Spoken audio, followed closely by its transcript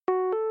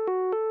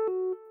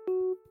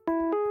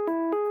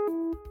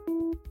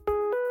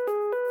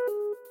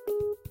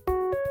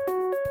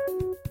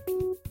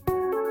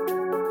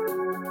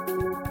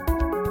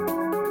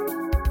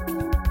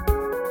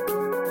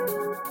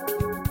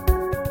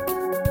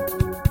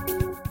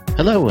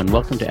Hello and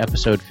welcome to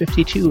episode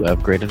 52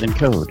 of Greater Than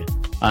Code.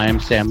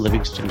 I'm Sam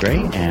Livingston Gray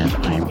and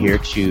I'm here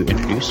to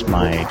introduce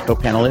my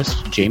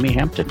co-panelist, Jamie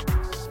Hampton.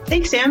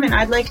 Thanks, Sam, and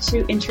I'd like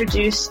to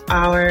introduce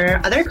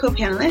our other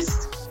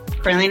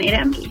co-panelist, Cornelian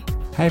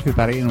Adamke. Hi,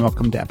 everybody, and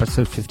welcome to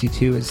episode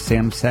 52. As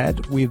Sam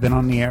said, we've been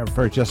on the air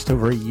for just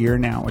over a year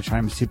now, which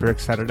I'm super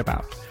excited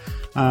about.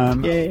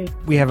 Yay.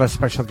 We have a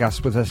special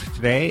guest with us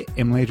today,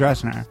 Emily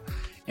Dresner.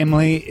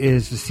 Emily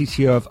is the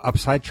CTO of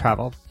Upside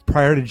Travel.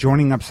 Prior to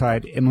joining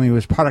Upside, Emily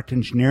was product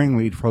engineering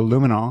lead for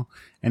Luminol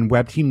and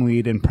web team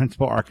lead and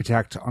principal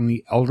architect on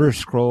the Elder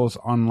Scrolls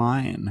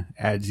Online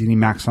at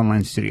ZeniMax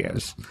Online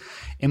Studios.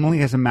 Emily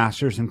has a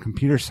master's in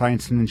computer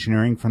science and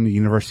engineering from the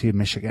University of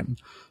Michigan.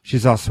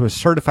 She's also a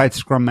certified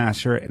Scrum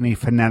Master and a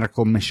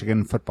fanatical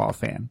Michigan football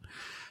fan.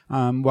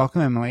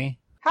 Welcome, Emily.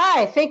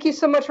 Hi, thank you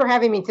so much for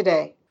having me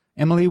today.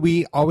 Emily,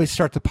 we always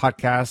start the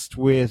podcast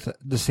with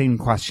the same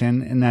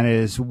question, and that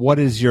is, what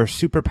is your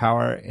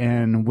superpower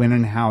and when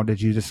and how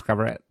did you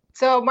discover it?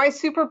 So my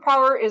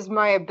superpower is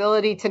my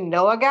ability to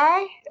know a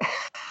guy.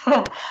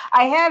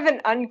 I have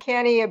an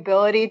uncanny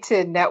ability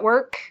to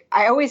network.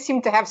 I always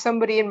seem to have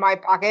somebody in my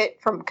pocket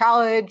from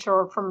college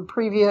or from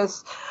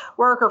previous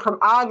work or from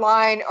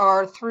online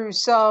or through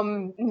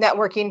some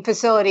networking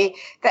facility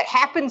that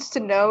happens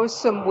to know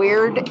some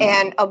weird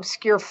and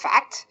obscure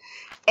fact.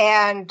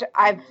 And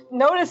I've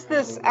noticed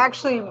this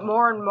actually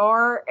more and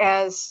more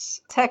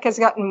as tech has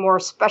gotten more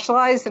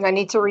specialized and I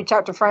need to reach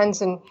out to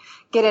friends and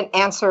get an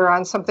answer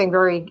on something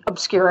very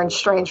obscure and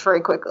strange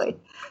very quickly.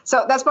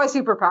 So that's my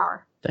superpower.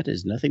 That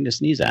is nothing to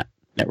sneeze at.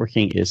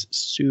 Networking is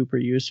super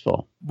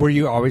useful. Were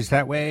you always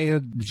that way?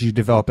 Did you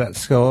develop that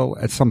skill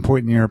at some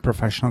point in your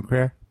professional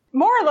career?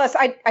 More or less,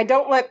 I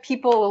don't let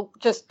people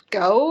just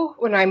go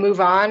when I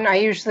move on. I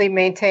usually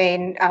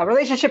maintain a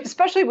relationship,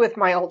 especially with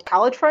my old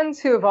college friends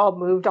who have all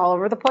moved all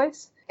over the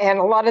place. And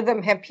a lot of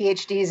them have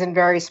PhDs in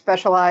very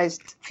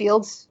specialized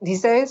fields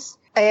these days.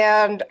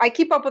 And I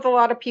keep up with a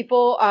lot of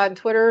people on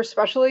Twitter,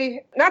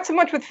 especially. Not so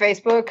much with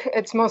Facebook.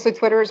 It's mostly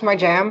Twitter is my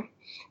jam.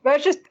 But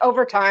it's just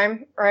over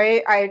time,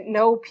 right? I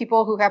know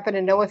people who happen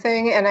to know a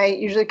thing, and I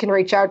usually can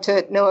reach out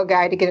to know a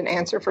guy to get an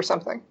answer for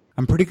something.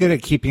 I'm pretty good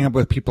at keeping up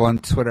with people on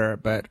Twitter,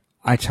 but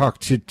I talk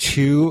to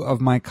two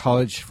of my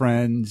college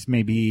friends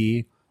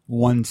maybe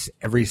once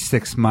every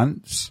 6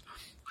 months,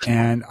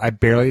 and I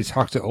barely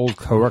talk to old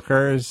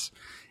coworkers,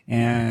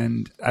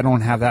 and I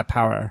don't have that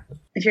power.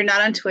 If you're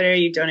not on Twitter,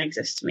 you don't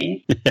exist to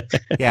me.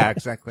 Yeah,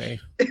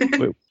 exactly.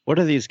 Wait, what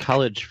are these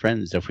college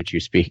friends of which you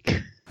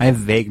speak? I have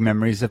vague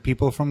memories of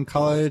people from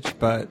college,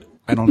 but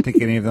I don't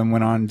think any of them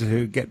went on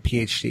to get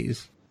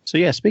PhDs. So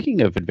yeah,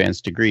 speaking of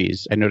advanced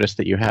degrees, I noticed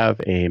that you have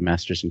a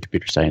master's in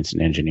computer science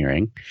and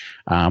engineering.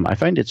 I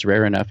find it's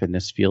rare enough in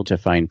this field to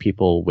find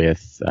people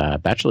with a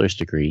bachelor's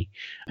degree,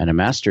 and a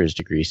master's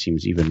degree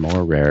seems even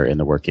more rare in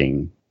the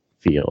working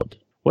field.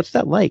 What's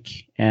that like?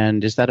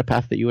 And is that a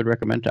path that you would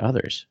recommend to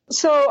others?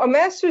 So a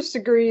master's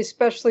degree,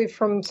 especially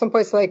from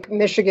someplace like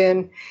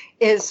Michigan,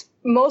 is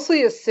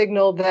mostly a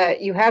signal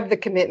that you have the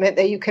commitment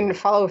that you can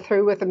follow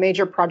through with a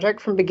major project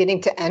from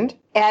beginning to end,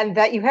 and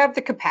that you have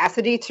the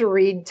capacity to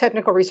read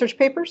technical research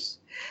papers.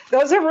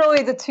 Those are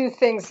really the two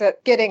things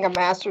that getting a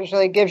master's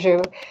really gives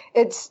you.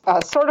 It's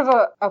sort of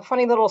a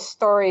funny little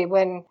story.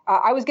 When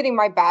I was getting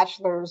my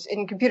bachelor's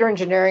in computer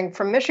engineering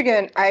from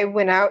Michigan, I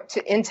went out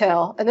to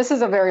Intel, and this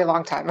is a very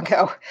long time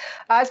ago.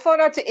 I was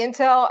flown out to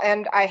Intel,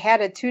 and I had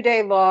a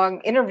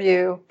 2-day-long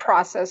interview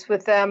process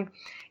with them.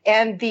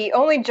 And the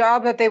only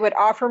job that they would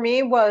offer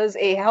me was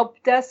a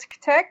help desk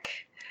tech.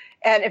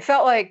 And it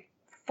felt like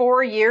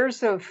 4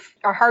 years of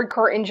a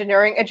hardcore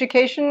engineering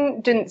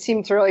education didn't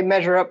seem to really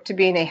measure up to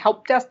being a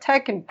help desk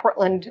tech in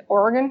Portland,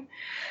 Oregon.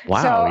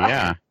 Wow,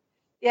 yeah.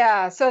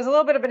 Yeah, so it's a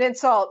little bit of an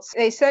insult.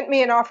 They sent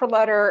me an offer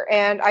letter,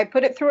 and I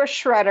put it through a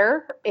shredder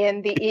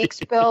in the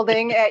EECS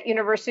building at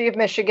University of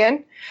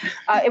Michigan.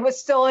 It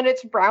was still in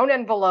its brown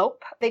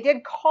envelope. They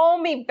did call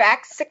me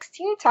back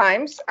 16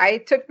 times. I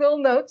took little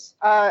notes,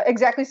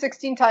 exactly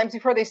 16 times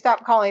before they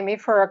stopped calling me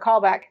for a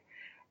callback.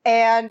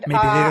 And maybe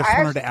they just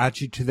wanted to add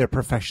you to their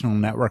professional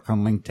network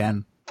on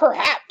LinkedIn.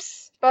 Perhaps.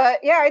 But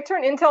yeah, I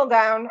turned Intel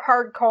down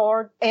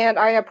hardcore, and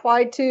I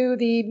applied to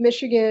the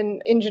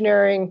Michigan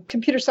Engineering,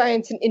 Computer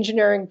Science and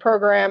Engineering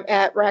program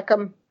at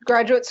Rackham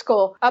Graduate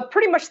School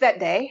pretty much that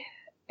day.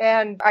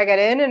 And I got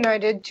in and I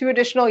did 2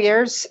 additional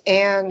years,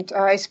 and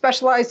I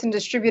specialized in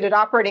distributed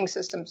operating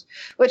systems,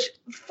 which,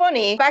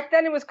 funny, back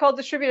then it was called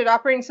distributed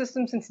operating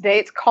systems, and today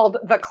it's called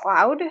the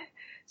cloud.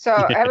 So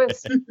I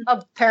was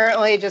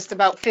apparently just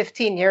about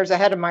 15 years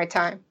ahead of my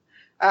time.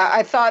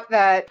 I thought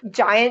that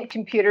giant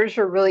computers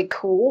were really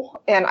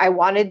cool, and I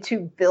wanted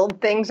to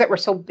build things that were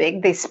so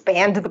big they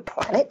spanned the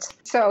planet.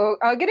 So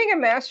getting a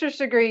master's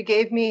degree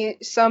gave me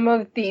some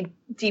of the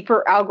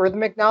deeper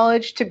algorithmic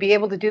knowledge to be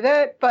able to do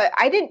that, but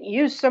I didn't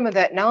use some of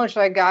that knowledge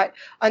that I got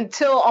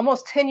until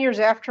almost 10 years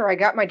after I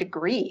got my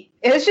degree.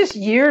 It was just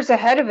years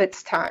ahead of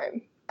its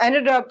time. I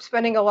ended up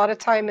spending a lot of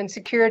time in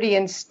security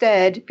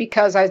instead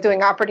because I was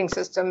doing operating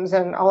systems,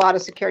 and a lot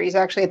of security is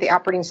actually at the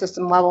operating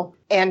system level.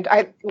 And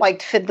I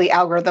liked fiddly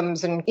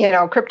algorithms, and,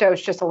 crypto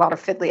is just a lot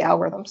of fiddly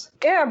algorithms.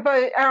 Yeah,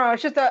 but I don't know,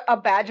 it's just a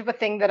badge of a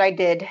thing that I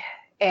did,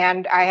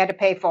 and I had to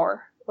pay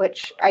for,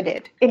 which I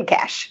did in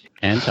cash.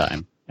 And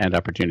time and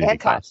opportunity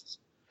costs.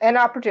 And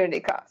opportunity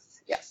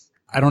costs, yes.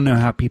 I don't know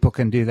how people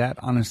can do that,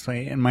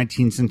 honestly. In my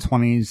teens and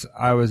 20s,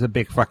 I was a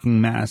big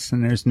fucking mess,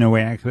 and there's no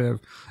way I could have.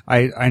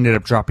 I ended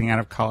up dropping out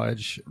of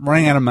college,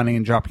 running out of money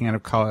and dropping out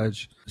of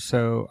college.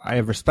 So I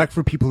have respect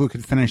for people who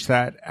could finish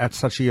that at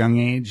such a young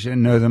age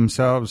and know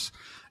themselves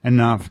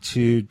enough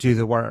to do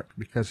the work,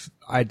 because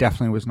I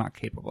definitely was not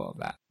capable of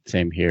that.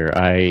 Same here.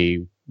 I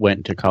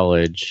went to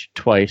college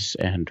twice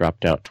and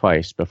dropped out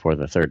twice before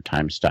the third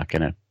time stuck.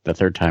 And the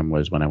third time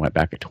was when I went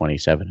back at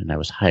 27, and I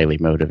was highly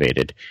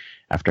motivated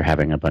after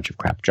having a bunch of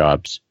crap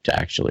jobs to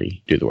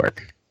actually do the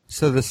work.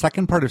 So the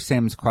second part of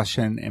Sam's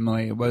question,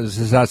 Emily, was,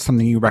 is that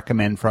something you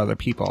recommend for other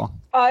people?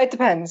 It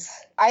depends.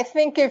 I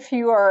think if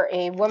you are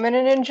a woman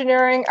in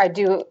engineering, I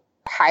do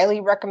highly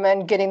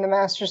recommend getting the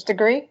master's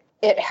degree.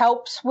 It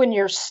helps when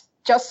you're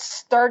just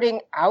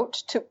starting out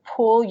to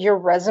pull your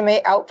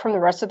resume out from the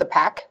rest of the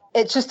pack.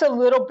 It's just a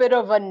little bit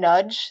of a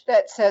nudge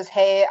that says,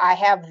 hey, I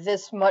have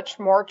this much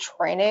more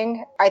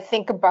training. I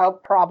think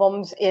about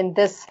problems in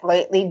this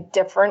slightly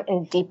different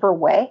and deeper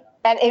way.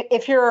 And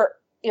if you're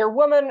a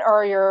woman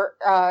or you're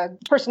a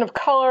person of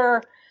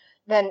color,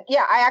 then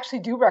yeah, I actually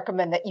do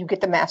recommend that you get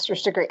the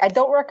master's degree. I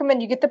don't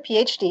recommend you get the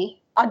PhD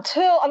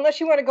unless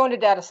you want to go into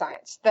data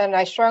science. Then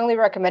I strongly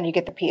recommend you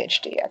get the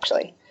PhD,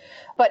 actually.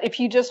 But if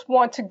you just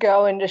want to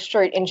go into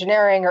straight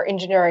engineering or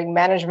engineering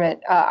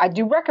management, I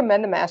do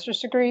recommend the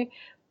master's degree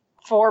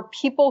for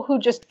people who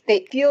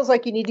it feels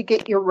like you need to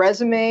get your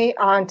resume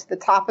onto the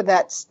top of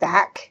that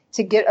stack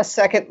to get a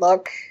second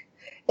look.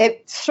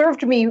 It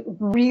served me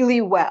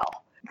really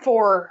well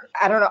for,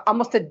 I don't know,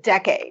 almost a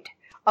decade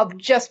of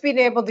just being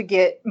able to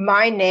get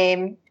my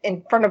name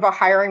in front of a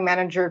hiring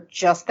manager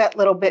just that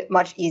little bit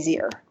much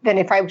easier than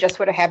if I just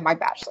would have had my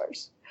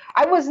bachelor's.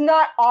 I was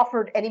not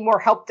offered any more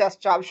help desk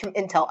jobs from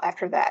Intel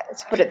after that.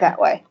 Let's put it that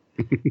way.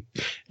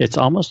 It's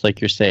almost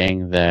like you're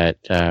saying that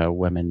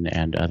women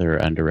and other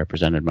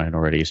underrepresented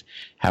minorities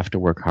have to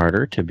work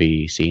harder to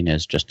be seen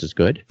as just as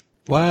good.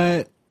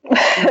 What?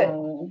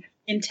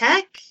 In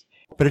tech?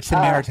 But it's a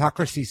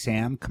meritocracy,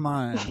 Sam. Come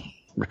on.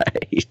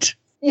 Right.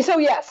 So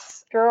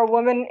yes, if you're a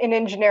woman in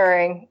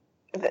engineering,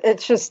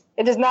 it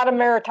is not a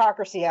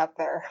meritocracy out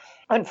there,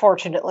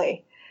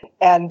 unfortunately.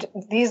 And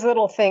these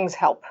little things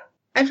help.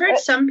 I've heard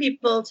some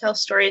people tell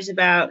stories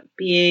about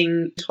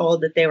being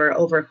told that they were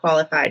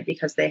overqualified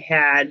because they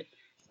had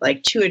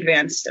too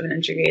advanced of an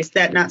degree. Is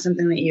that not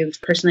something that you've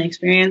personally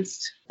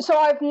experienced? So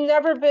I've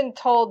never been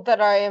told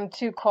that I am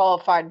too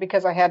qualified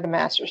because I had the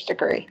master's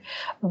degree,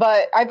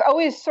 but I've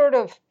always sort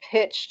of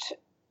pitched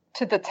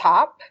to the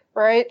top,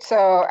 right? So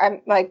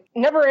I'm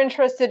never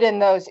interested in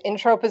those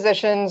intro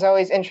positions,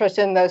 always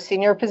interested in those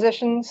senior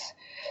positions.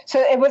 So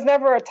it was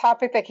never a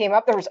topic that came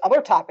up. There was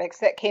other topics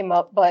that came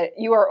up, but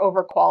you are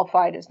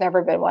overqualified has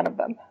never been one of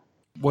them.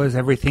 Was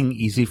everything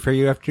easy for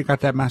you after you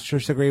got that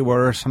master's degree? What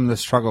were some of the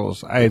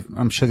struggles?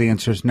 I'm sure the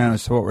answer is no.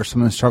 So what were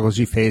some of the struggles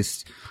you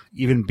faced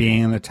even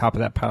being on the top of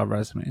that pile of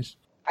resumes?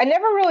 I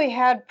never really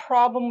had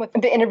problem with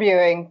the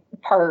interviewing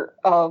part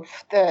of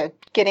the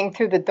getting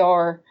through the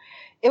door.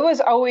 It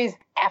was always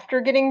after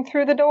getting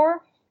through the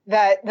door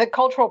that the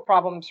cultural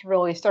problems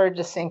really started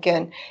to sink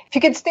in. If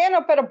you could stand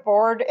up at a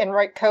board and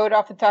write code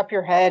off the top of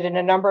your head in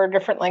a number of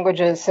different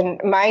languages,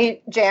 and my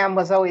jam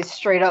was always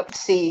straight up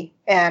C,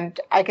 and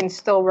I can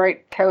still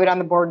write code on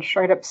the board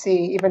straight up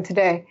C even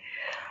today.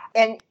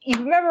 And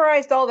you've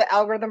memorized all the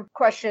algorithm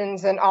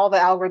questions and all the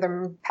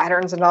algorithm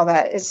patterns and all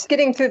that. It's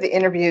getting through the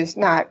interviews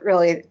not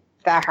really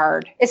that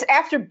hard. It's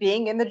after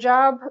being in the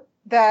job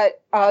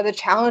that the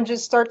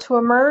challenges start to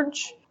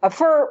emerge.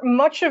 For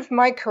much of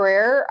my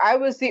career, I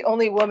was the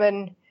only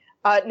woman,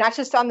 not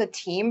just on the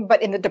team,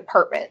 but in the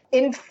department.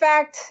 In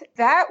fact,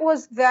 that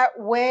was that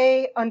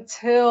way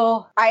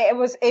until I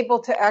was able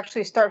to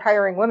actually start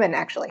hiring women,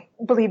 actually,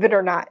 believe it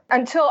or not.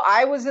 Until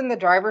I was in the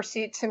driver's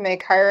seat to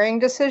make hiring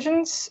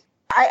decisions,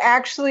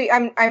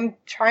 I'm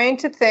trying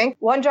to think.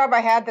 One job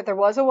I had that there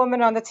was a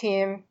woman on the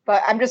team,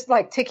 but I'm just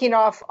ticking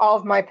off all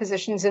of my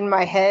positions in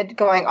my head,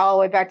 going all the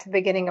way back to the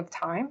beginning of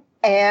time.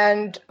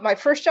 And my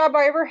first job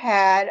I ever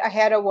had, I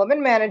had a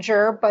woman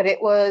manager, but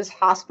it was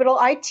hospital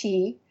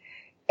IT.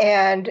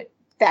 And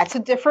that's a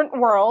different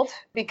world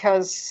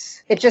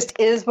because it just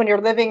is when you're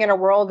living in a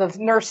world of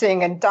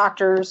nursing and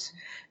doctors,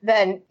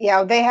 then,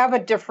 they have a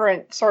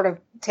different sort of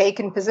take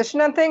and position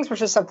on things,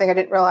 which is something I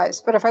didn't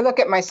realize. But if I look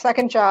at my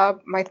second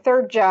job, my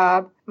third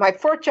job, my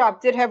fourth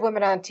job did have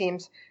women on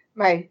teams,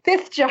 my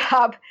fifth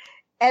job,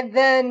 and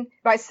then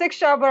my sixth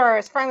job where I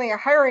was finally a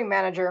hiring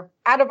manager,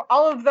 out of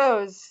all of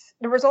those,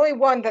 there was only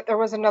one that there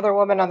was another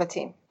woman on the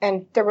team,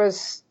 and there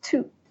was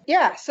two.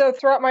 Yeah, so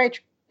throughout my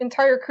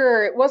entire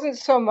career, it wasn't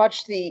so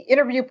much the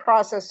interview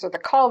process or the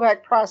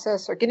callback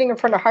process or getting in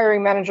front of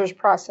hiring managers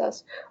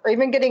process or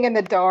even getting in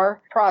the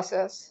door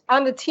process.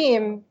 On the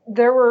team,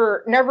 there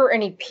were never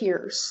any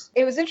peers.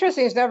 It was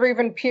interesting. There's never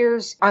even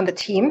peers on the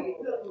team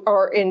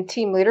or in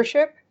team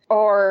leadership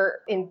or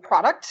in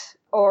product.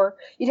 Or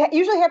you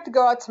usually have to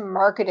go out to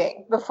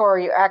marketing before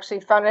you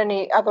actually found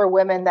any other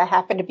women that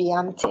happened to be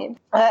on the team.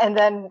 And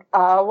then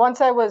once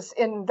I was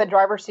in the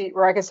driver's seat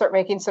where I could start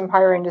making some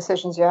hiring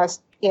decisions,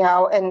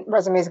 and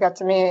resumes got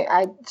to me,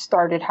 I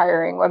started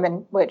hiring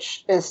women,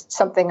 which is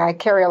something I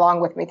carry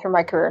along with me through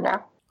my career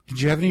now.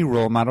 Did you have any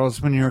role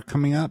models when you were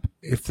coming up?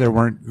 If there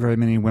weren't very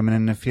many women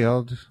in the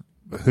field,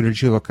 who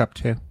did you look up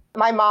to?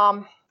 My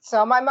mom.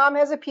 So my mom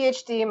has a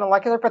PhD in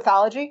molecular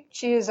pathology.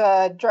 She's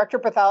a director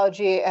of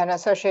pathology and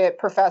associate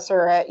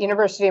professor at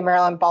University of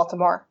Maryland,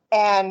 Baltimore.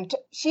 And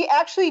she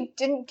actually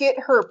didn't get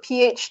her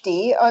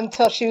PhD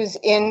until she was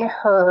in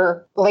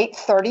her late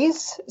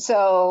 30s.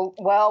 So,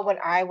 when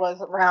I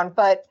was around.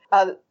 But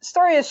the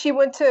story is she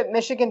went to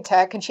Michigan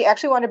Tech and she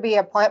actually wanted to be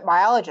a plant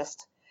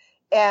biologist.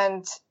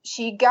 And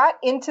she got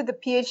into the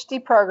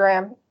PhD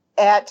program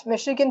at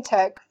Michigan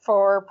Tech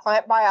for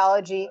plant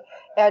biology.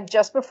 And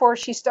just before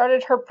she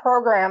started her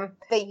program,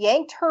 they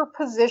yanked her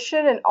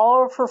position and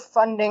all of her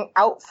funding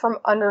out from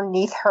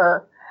underneath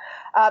her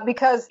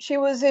because she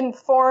was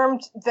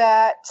informed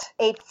that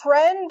a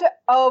friend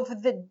of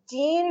the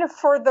dean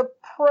for the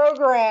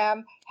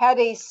program had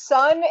a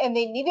son and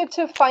they needed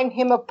to find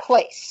him a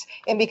place.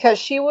 And because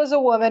she was a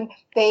woman,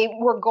 they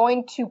were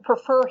going to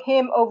prefer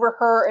him over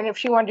her. And if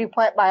she wanted to do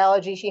plant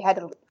biology, she had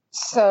to leave.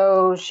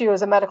 So she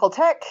was a medical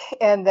tech,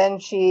 and then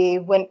she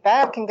went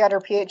back and got her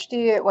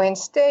PhD at Wayne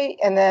State,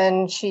 and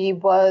then she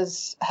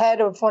was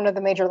head of one of the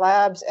major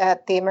labs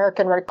at the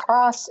American Red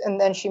Cross, and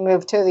then she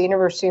moved to the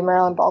University of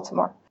Maryland,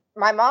 Baltimore.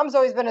 My mom's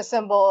always been a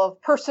symbol of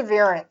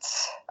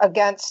perseverance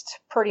against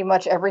pretty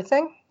much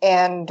everything,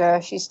 and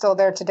she's still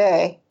there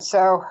today.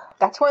 So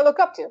that's who I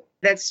look up to.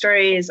 That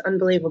story is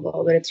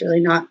unbelievable, but it's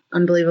really not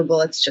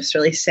unbelievable. It's just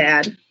really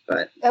sad.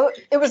 But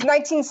it was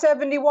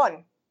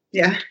 1971.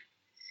 Yeah.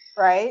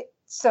 Right.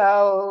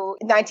 So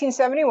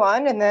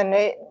 1971, and then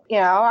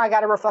I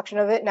got a reflection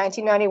of it in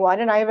 1991,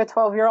 and I have a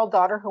 12-year-old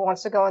daughter who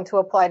wants to go into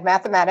applied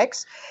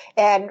mathematics,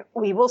 and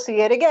we will see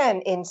it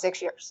again in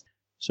 6 years.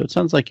 So it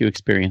sounds like you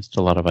experienced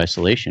a lot of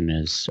isolation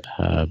as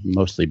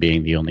mostly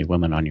being the only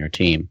woman on your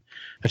team.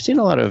 I've seen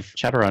a lot of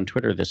chatter on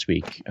Twitter this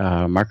week.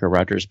 Marco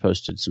Rogers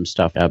posted some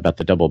stuff about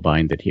the double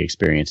bind that he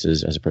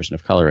experiences as a person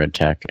of color in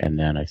tech, and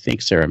then I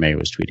think Sarah May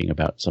was tweeting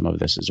about some of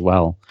this as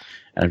well.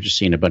 And I've just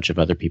seen a bunch of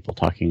other people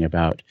talking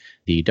about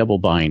the double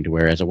bind,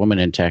 where as a woman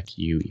in tech,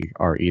 you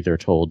are either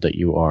told that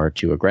you are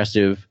too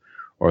aggressive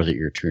or that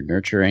you're too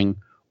nurturing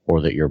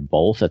or that you're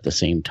both at the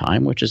same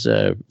time, which is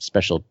a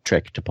special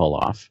trick to pull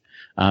off.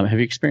 Have you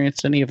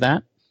experienced any of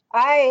that?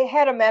 I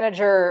had a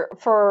manager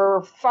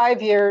for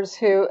 5 years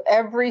who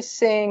every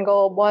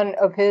single one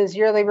of his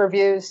yearly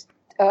reviews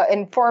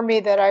informed me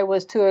that I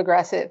was too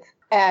aggressive.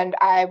 And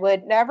I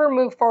would never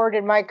move forward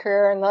in my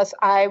career unless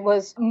I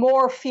was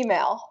more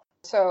female.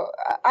 So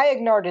I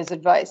ignored his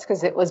advice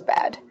because it was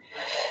bad.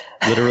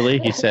 Literally,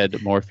 he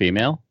said more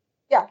female?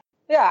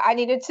 Yeah, I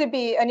need to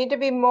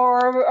be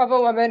more of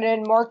a woman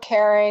and more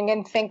caring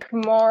and think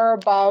more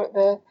about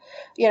the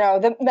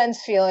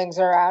men's feelings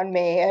around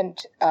me. And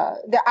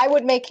I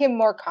would make him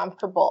more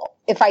comfortable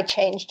if I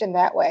changed in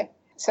that way.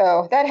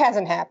 So that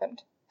hasn't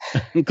happened.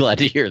 I'm glad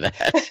to hear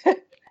that.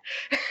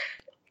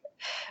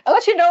 I'll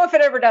let you know if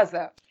it ever does,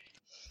 though.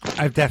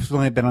 I've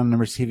definitely been on the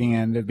receiving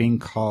end of being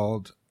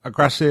called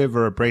aggressive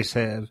or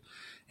abrasive.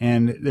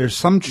 And there's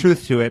some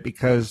truth to it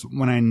because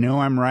when I know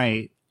I'm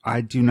right,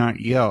 I do not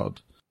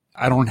yield.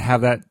 I don't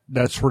have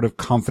that sort of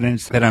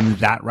confidence that I'm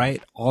that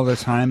right all the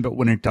time. But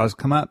when it does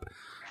come up,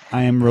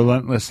 I am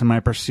relentless in my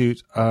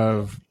pursuit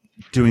of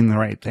doing the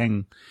right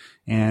thing.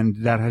 And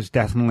that has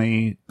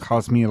definitely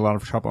caused me a lot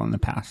of trouble in the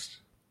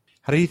past.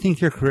 How do you think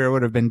your career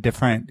would have been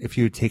different if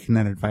you had taken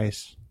that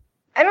advice?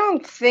 I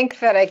don't think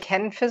that I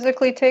can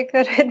physically take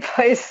that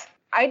advice.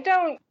 I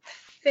don't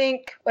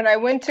think when I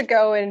went to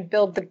go and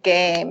build the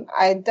game,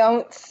 I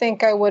don't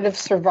think I would have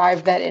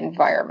survived that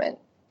environment.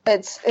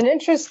 It's an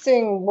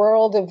interesting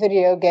world of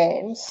video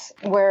games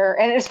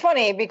and it's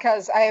funny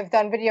because I have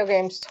done video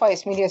games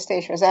twice. Media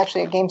Station was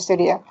actually a game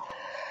studio.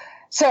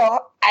 So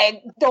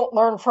I don't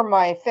learn from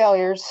my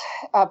failures,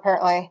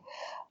 apparently.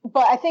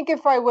 But I think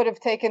if I would have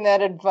taken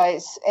that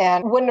advice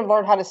and wouldn't have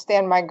learned how to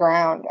stand my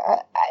ground,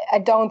 I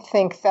don't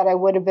think that I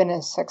would have been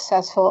as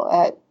successful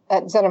at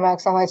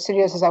ZeniMax Online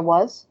Studios as I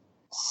was.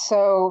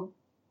 So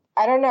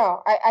I don't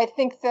know. I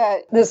think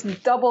that this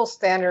double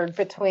standard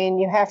between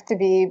you have to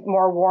be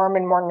more warm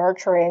and more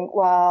nurturing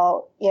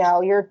while,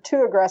 you're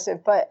too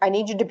aggressive, but I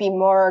need you to be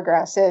more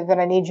aggressive and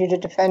I need you to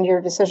defend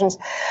your decisions.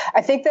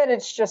 I think that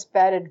it's just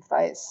bad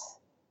advice.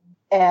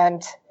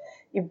 And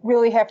you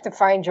really have to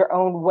find your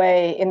own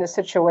way in the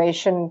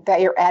situation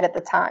that you're at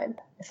the time,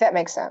 if that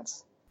makes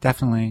sense.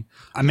 Definitely.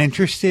 I'm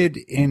interested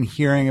in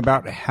hearing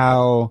about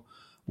how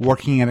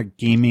working at a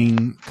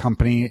gaming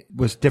company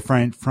was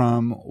different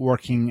from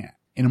working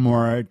in a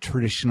more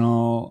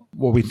traditional,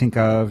 what we think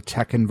of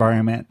tech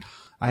environment.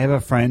 I have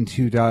a friend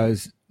who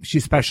she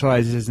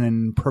specializes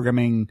in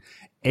programming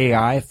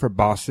AI for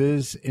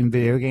bosses in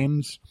video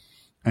games.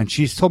 And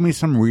she's told me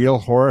some real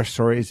horror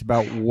stories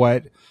about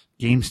what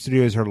game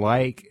studios are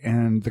like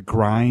and the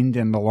grind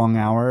and the long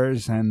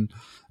hours. And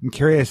I'm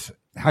curious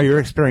how your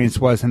experience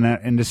was in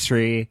that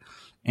industry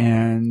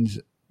and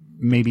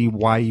maybe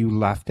why you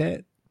left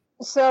it.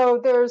 So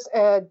there's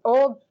an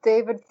old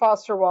David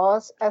Foster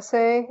Wallace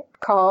essay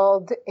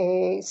called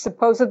A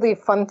Supposedly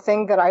Fun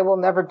Thing That I Will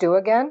Never Do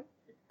Again.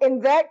 In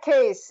that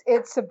case,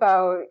 it's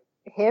about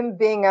him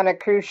being on a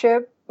cruise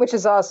ship, which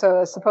is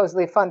also a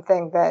supposedly fun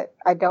thing that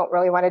I don't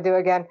really want to do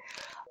again.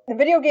 The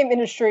video game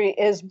industry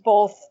is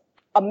both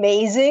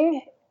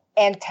amazing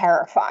and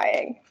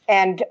terrifying.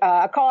 And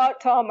I call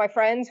out to all my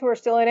friends who are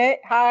still in it.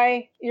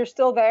 Hi, you're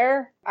still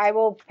there. I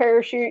will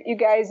parachute you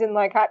guys in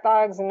like hot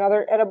dogs and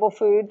other edible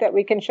food that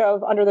we can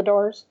shove under the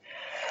doors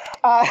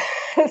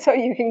so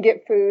you can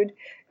get food.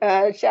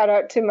 Shout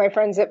out to my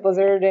friends at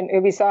Blizzard and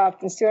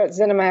Ubisoft and Stuart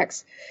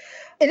ZeniMax.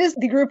 It is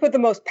the group of the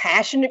most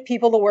passionate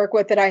people to work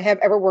with that I have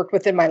ever worked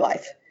with in my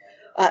life.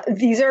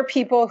 These are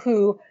people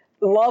who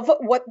love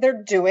what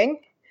they're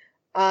doing.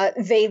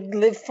 They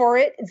live for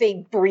it.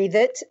 They breathe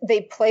it.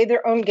 They play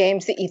their own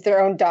games. They eat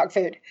their own dog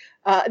food.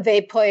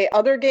 They play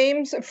other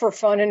games for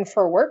fun and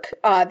for work.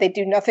 They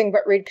do nothing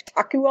but read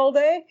Kotaku all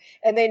day.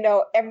 And they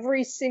know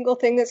every single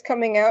thing that's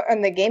coming out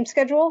on the game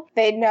schedule.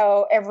 They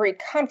know every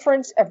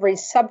conference, every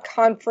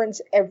sub-conference,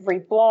 every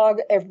blog,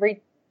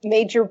 every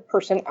major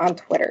person on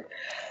Twitter.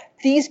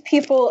 These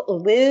people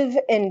live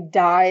and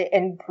die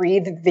and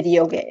breathe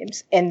video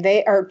games, and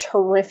they are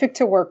terrific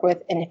to work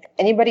with. And if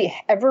anybody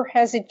ever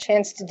has a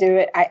chance to do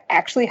it, I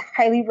actually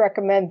highly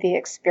recommend the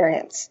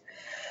experience.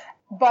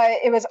 But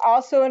it was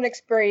also an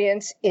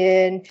experience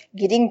in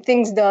getting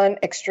things done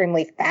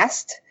extremely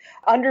fast,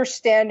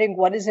 understanding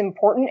what is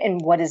important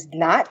and what is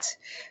not,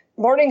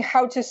 learning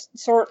how to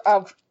sort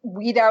of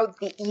weed out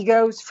the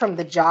egos from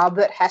the job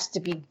that has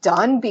to be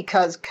done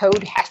because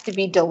code has to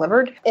be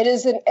delivered. It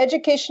is an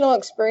educational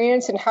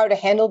experience in how to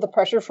handle the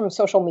pressure from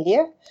social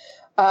media.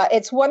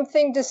 It's one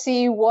thing to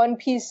see one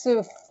piece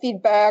of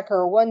feedback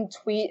or one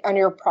tweet on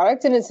your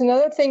product, and it's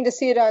another thing to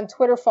see it on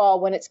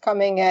Twitterfall when it's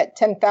coming at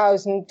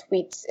 10,000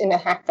 tweets in a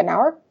half an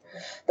hour.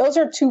 Those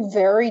are two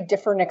very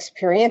different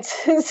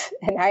experiences,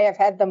 and I have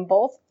had them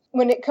both.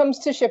 When it comes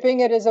to shipping,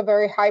 it is a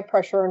very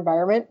high-pressure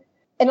environment.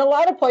 In a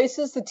lot of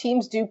places, the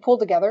teams do pull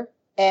together,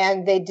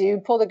 and they do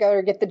pull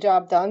together to get the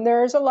job done.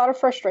 There's a lot of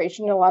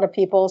frustration. A lot of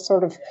people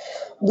sort of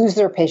lose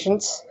their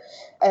patience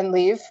and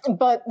leave.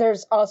 But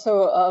there's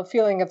also a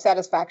feeling of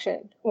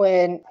satisfaction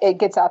when it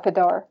gets out the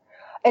door.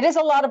 It is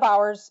a lot of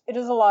hours. It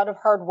is a lot of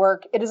hard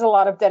work. It is a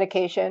lot of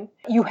dedication.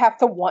 You have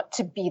to want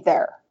to be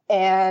there.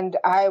 And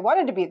I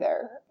wanted to be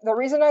there. The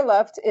reason I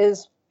left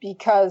is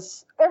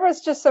because there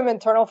was just some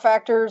internal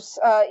factors.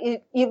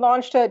 He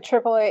launched a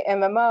AAA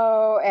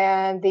MMO,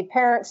 and the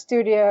parent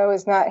studio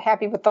is not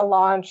happy with the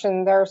launch,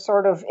 and they're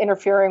sort of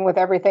interfering with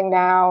everything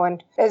now.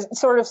 And there's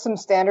sort of some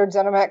standard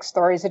ZeniMax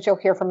stories that you'll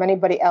hear from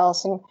anybody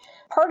else. And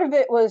part of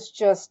it was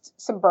just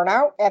some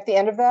burnout at the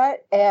end of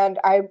that, and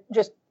I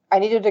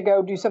needed to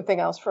go do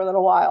something else for a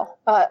little while.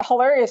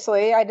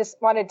 Hilariously, I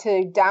just wanted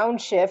to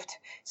downshift,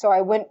 so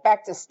I went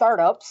back to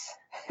startups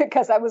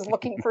because I was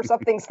looking for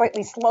something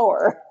slightly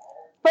slower.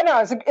 But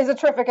no, it's a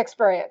terrific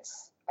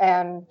experience.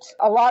 And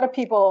a lot of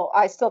people,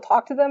 I still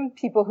talk to them,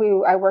 people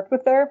who I worked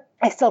with there.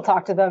 I still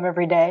talk to them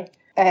every day.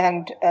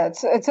 And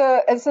it's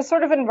a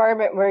sort of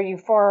environment where you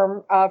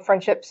form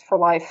friendships for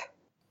life.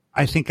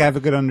 I think I have a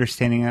good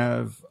understanding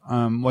of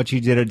what you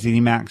did at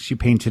ZeniMax. You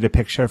painted a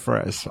picture for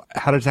us.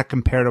 How does that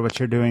compare to what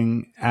you're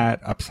doing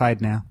at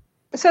Upside now?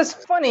 So it's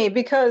funny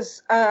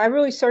because I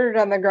really started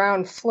on the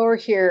ground floor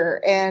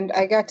here, and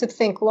I got to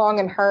think long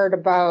and hard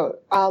about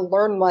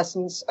learn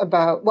lessons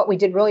about what we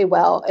did really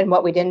well and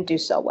what we didn't do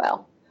so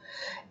well,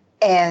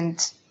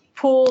 and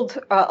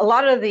pulled a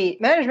lot of the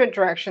management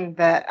direction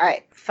that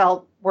I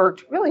felt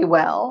worked really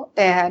well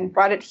and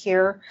brought it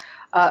here.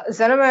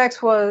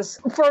 ZeniMax was,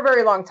 for a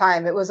very long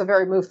time, it was a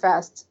very move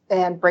fast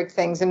and break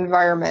things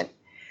environment.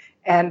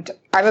 And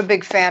I'm a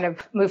big fan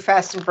of move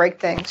fast and break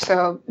things.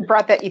 So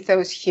brought that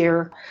ethos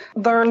here,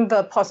 learned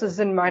the pluses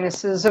and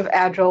minuses of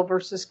Agile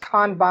versus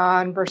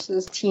Kanban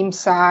versus team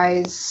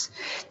size,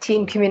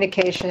 team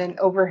communication,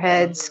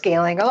 overhead,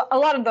 scaling, a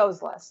lot of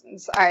those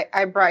lessons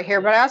I brought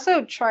here. But I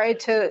also tried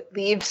to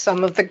leave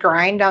some of the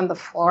grind on the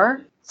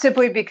floor,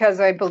 simply because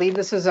I believe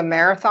this is a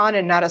marathon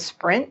and not a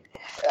sprint.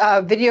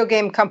 Video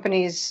game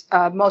companies,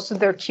 most of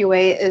their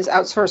QA is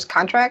outsourced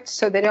contracts,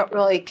 so they don't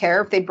really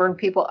care if they burn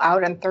people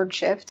out on third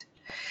shift.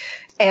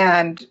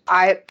 And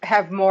I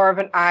have more of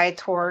an eye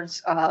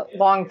towards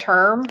long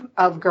term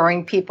of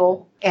growing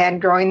people and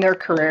growing their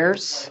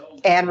careers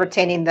and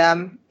retaining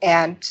them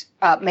and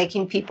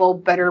making people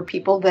better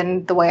people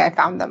than the way I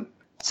found them.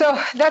 So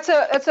that's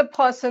a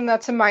plus and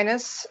that's a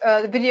minus.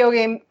 The video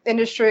game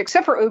industry,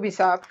 except for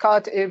Ubisoft, call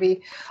it to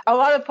Ubi, a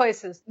lot of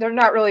places, they're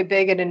not really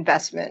big in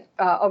investment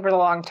over the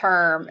long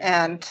term.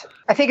 And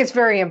I think it's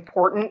very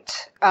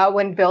important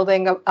when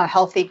building a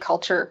healthy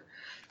culture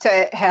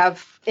to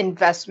have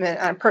investment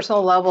on a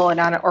personal level and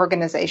on an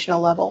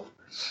organizational level.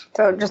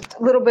 So just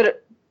a little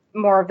bit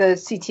more of the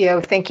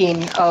CTO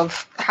thinking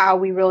of how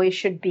we really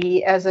should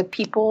be as a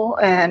people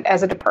and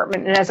as a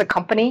department and as a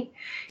company,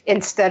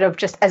 instead of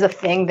just as a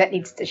thing that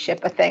needs to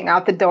ship a thing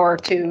out the door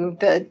to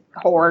the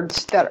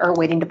hordes that are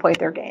waiting to play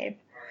their game.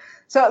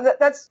 So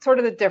that's sort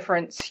of the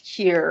difference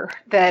here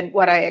than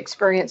what I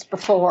experienced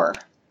before.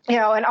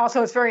 And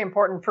also it's very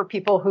important for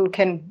people who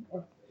can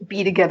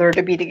be together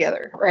to be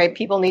together, right?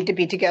 People need to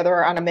be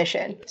together on a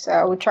mission.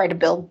 So we try to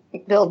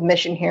build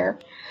mission here,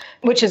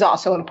 which is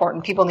also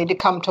important. People need to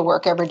come to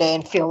work every day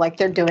and feel like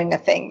they're doing a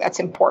thing that's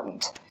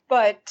important.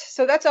 But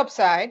so that's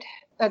upside.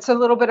 That's a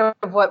little bit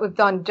of what we've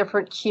done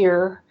different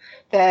here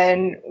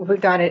than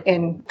we've done it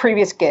in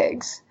previous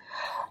gigs.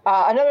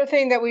 Another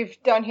thing that we've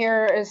done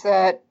here is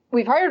that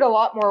we've hired a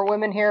lot more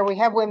women here. We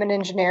have women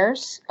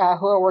engineers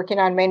who are working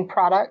on main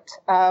product.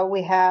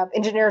 We have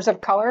engineers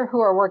of color who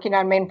are working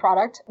on main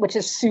product, which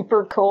is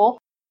super cool.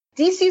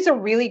 DC is a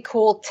really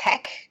cool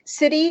tech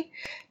city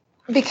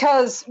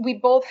because we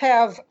both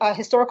have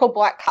historical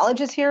black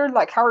colleges here,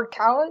 like Howard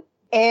College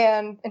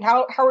and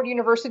Howard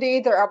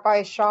University. They're out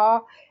by Shaw.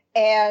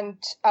 And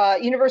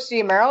University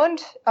of Maryland,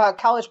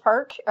 College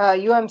Park,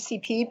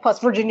 UMCP, plus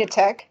Virginia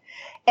Tech.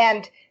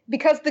 And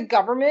because the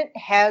government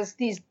has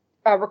these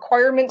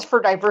requirements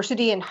for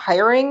diversity in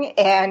hiring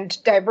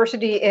and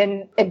diversity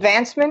in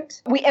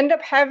advancement, we end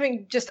up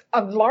having just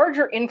a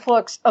larger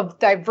influx of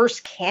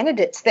diverse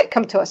candidates that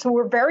come to us. So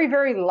we're very,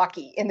 very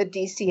lucky in the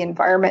DC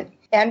environment.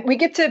 And we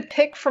get to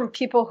pick from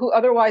people who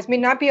otherwise may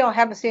not be able to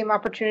have the same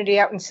opportunity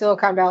out in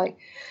Silicon Valley.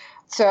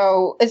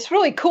 So it's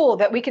really cool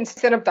that we can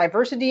set up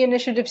diversity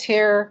initiatives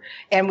here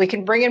and we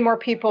can bring in more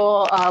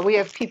people. We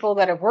have people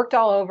that have worked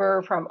all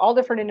over from all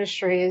different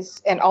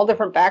industries and all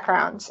different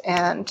backgrounds.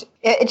 And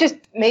it just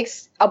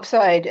makes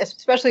upside,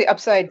 especially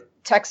upside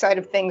tech side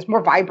of things,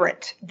 more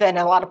vibrant than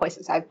a lot of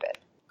places I've been.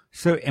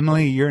 So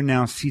Emily, you're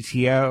now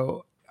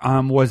CTO.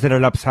 Was it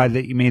an upside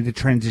that you made the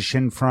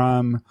transition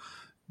from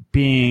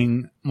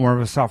being more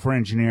of a software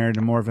engineer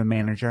to more of a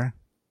manager?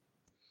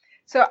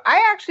 So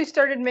I actually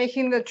started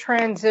making the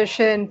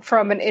transition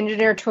from an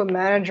engineer to a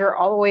manager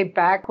all the way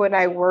back when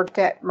I worked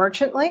at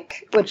Merchant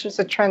Link, which is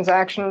a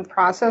transaction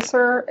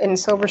processor in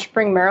Silver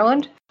Spring,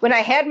 Maryland. When I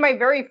had my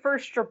very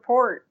first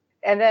report,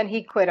 and then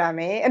he quit on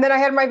me. And then I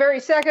had my very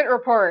second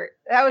report.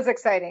 That was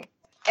exciting.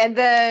 And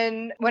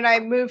then when I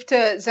moved to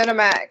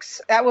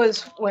ZeniMax, that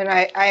was when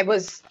I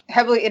was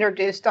heavily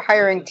introduced to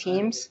hiring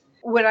teams.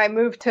 When I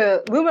moved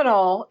to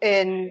Luminal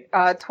in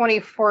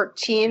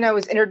 2014, I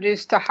was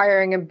introduced to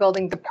hiring and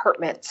building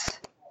departments.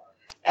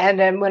 And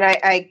then when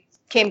I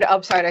came to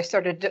Upside, I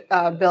started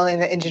building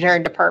the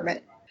engineering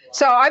department.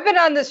 So I've been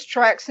on this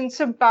track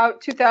since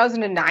about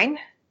 2009.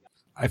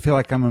 I feel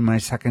like I'm on my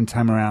second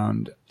time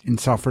around in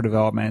software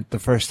development. The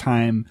first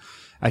time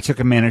I took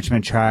a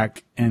management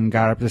track and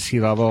got up to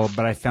C-level,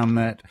 but I found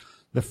that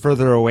the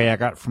further away I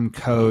got from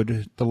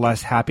code, the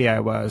less happy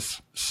I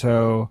was.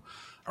 So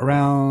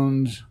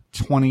around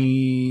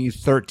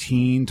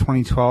 2013,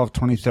 2012,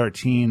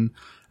 2013,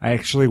 I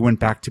actually went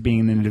back to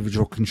being an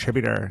individual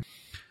contributor.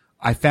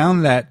 I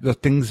found that the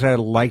things that I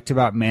liked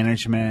about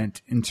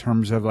management in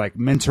terms of like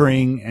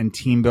mentoring and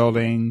team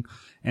building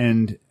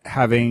and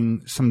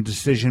having some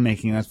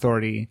decision-making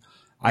authority,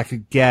 I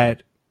could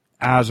get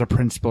as a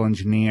principal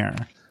engineer.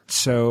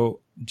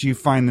 So do you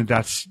find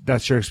that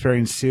that's your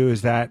experience too?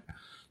 Is that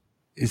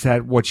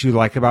what you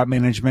like about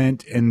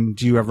management? And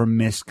do you ever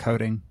miss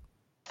coding?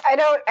 I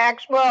don't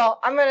well,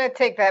 I'm going to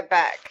take that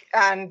back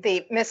on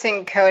the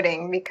missing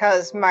coding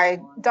because my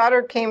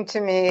daughter came to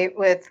me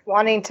with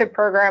wanting to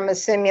program a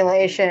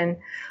simulation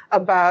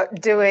about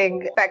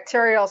doing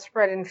bacterial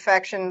spread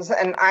infections.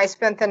 And I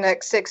spent the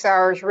next 6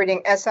 hours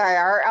reading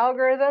SIR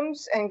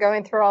algorithms and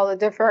going through all the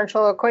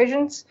differential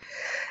equations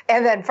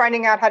and then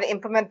finding out how to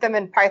implement them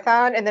in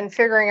Python and then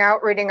figuring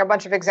out reading a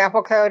bunch of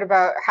example code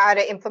about how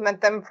to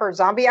implement them for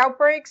zombie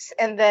outbreaks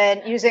and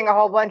then using a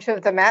whole bunch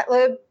of the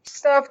MATLib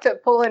stuff to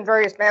pull in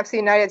various maps of the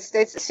United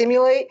States to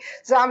simulate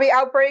zombie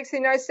outbreaks in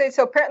the United States.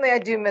 So apparently I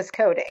do miss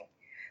coding.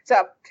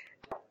 So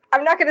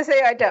I'm not going to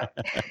say I don't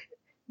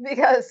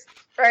because,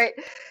 right?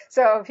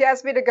 So if you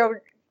ask me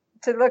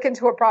to look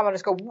into a problem, I'll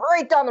just go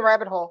right down the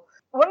rabbit hole.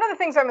 One of the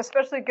things I'm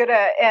especially good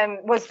at and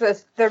was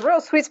the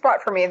real sweet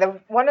spot for me,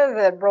 one of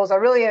the roles I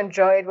really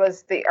enjoyed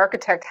was the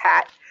architect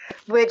hat,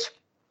 which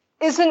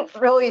isn't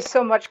really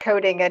so much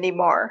coding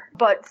anymore,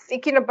 but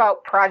thinking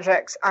about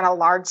projects on a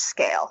large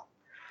scale.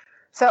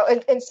 So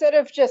instead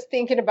of just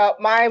thinking about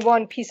my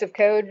one piece of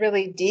code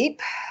really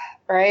deep,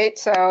 right?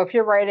 So if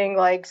you're writing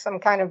like some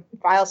kind of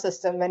file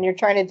system and you're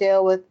trying to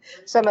deal with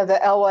some of the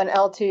L1,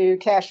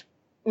 L2 cache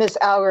miss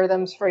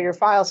algorithms for your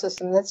file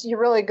system, you're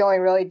really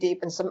going really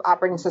deep in some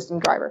operating system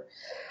driver.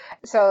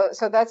 So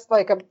that's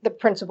like the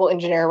principal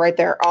engineer right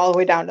there, all the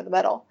way down to the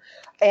middle.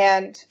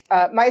 And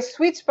my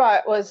sweet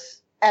spot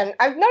was, and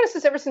I've noticed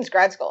this ever since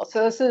grad school,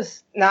 so this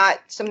is not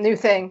some new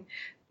thing,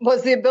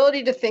 was the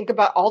ability to think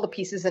about all the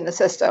pieces in the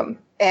system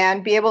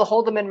and be able to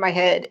hold them in my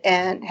head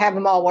and have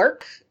them all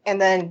work, and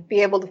then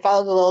be able to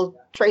follow the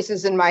little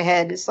traces in my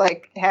head. It's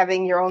like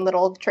having your own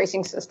little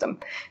tracing system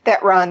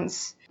that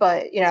runs,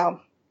 but,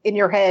 in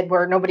your head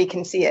where nobody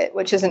can see it,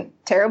 which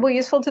isn't terribly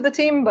useful to the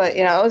team, but,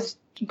 it's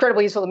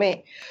incredibly useful to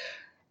me.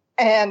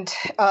 And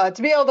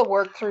to be able to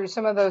work through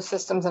some of those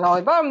systems and all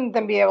of them,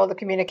 then be able to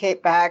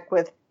communicate back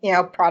with,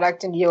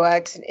 product and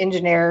UX and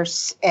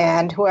engineers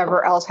and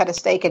whoever else had a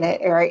stake in it.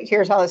 All right,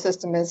 here's how the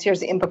system is. Here's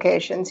the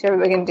implications. Here's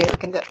what we can do. We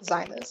can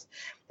design this.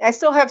 I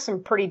still have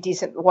some pretty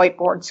decent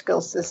whiteboard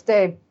skills to this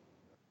day.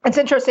 It's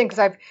interesting because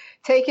I've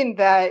taken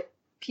that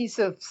piece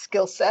of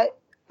skill set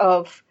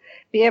of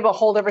being able to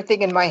hold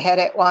everything in my head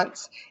at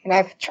once, and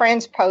I've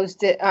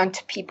transposed it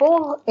onto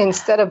people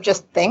instead of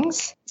just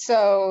things.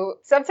 So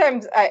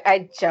sometimes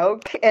I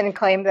joke and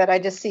claim that I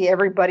just see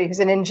everybody who's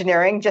in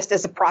engineering just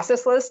as a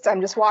process list.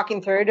 I'm just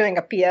walking through doing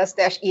a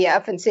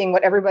PS-EF and seeing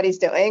what everybody's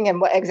doing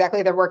and what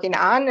exactly they're working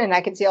on, and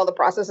I can see all the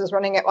processes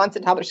running at once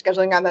and how they're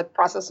scheduling on the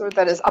processor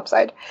that is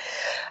upside,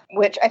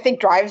 which I think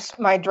drives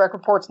my direct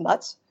reports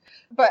nuts.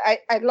 But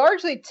I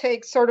largely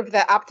take sort of the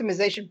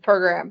optimization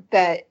program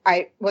that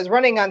I was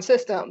running on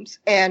systems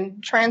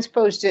and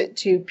transposed it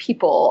to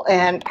people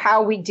and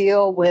how we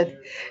deal with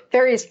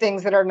various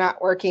things that are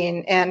not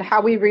working and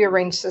how we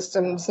rearrange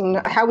systems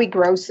and how we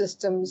grow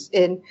systems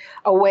in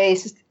a way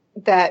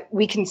that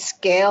we can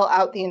scale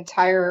out the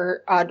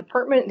entire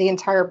department, the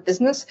entire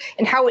business,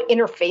 and how it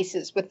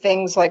interfaces with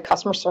things like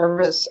customer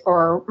service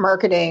or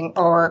marketing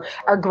or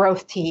our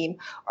growth team,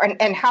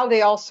 and how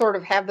they all sort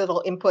of have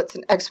little inputs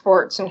and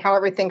exports and how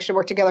everything should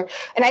work together.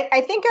 And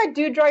I think I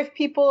do drive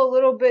people a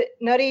little bit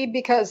nutty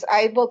because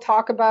I will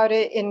talk about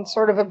it in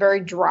sort of a very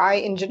dry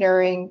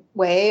engineering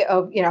way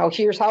of,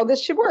 here's how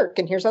this should work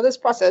and here's how this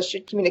process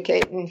should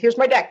communicate and here's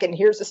my deck and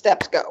here's the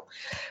steps go.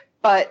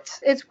 But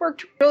it's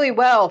worked really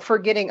well for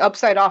getting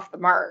Upside off the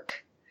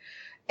mark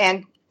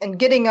and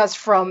getting us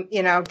from,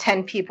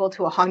 10 people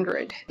to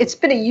 100. It's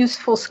been a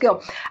useful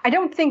skill. I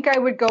don't think I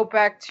would go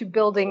back to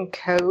building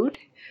code.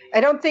 I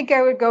don't think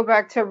I would go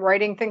back to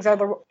writing things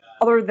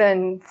other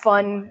than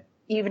fun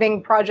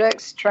evening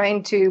projects,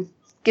 trying to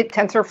get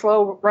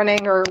TensorFlow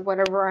running or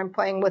whatever I'm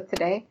playing with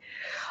today.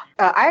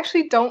 I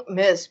actually don't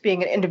miss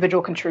being an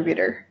individual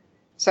contributor.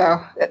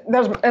 So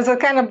that's a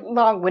kind of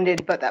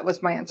long-winded, but that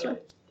was my answer.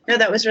 No,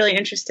 that was really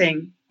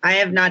interesting. I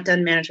have not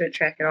done management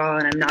track at all,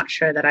 and I'm not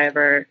sure that I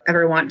ever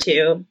want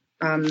to.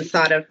 The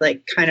thought of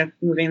kind of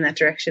moving in that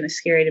direction is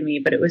scary to me,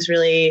 but it was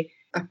really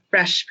a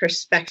fresh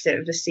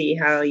perspective to see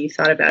how you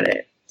thought about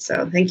it.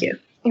 So thank you.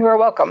 You are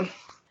welcome.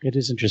 It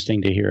is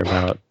interesting to hear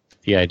about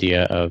the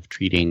idea of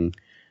treating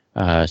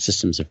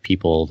systems of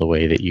people the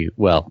way that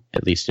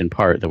at least in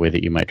part, the way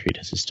that you might treat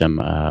a system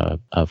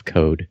of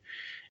code.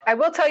 I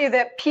will tell you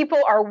that people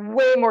are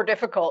way more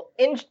difficult.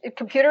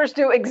 Computers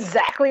do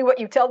exactly what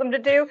you tell them to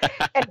do,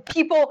 and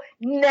people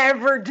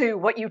never do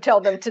what you tell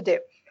them to do.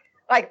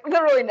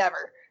 Literally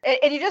never.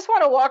 And you just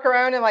want to walk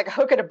around and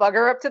hook a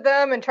debugger up to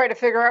them and try to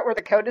figure out where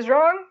the code is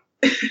wrong.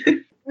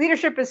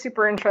 Leadership is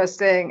super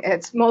interesting.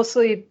 It's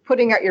mostly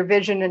putting out your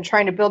vision and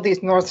trying to build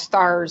these North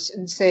Stars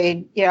and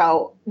say,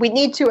 we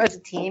need to, as a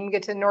team,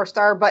 get to North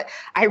Star, but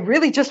I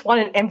really just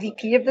want an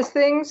MVP of this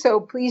thing, so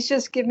please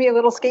just give me a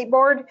little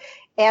skateboard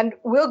and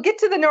we'll get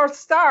to the North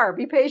Star.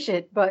 Be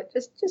patient, but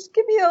just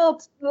give me a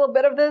little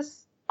bit of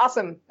this.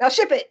 Awesome. Now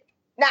ship it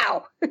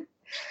now.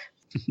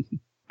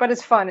 But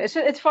it's fun.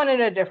 It's fun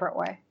in a different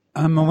way.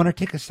 I want to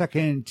take a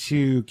second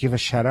to give a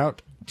shout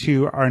out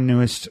to our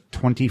newest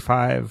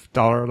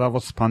 $25 level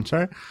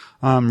sponsor,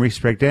 Reese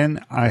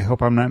Brigden. I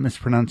hope I'm not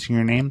mispronouncing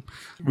your name.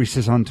 Reese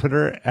is on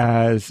Twitter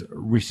as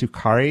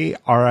Risukari,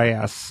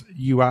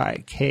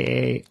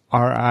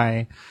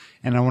 Risuikari.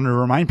 And I want to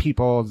remind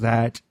people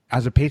that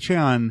as a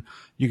Patreon,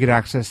 you get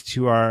access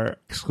to our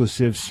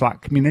exclusive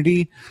Slack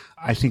community.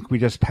 I think we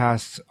just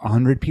passed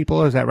 100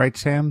 people. Is that right,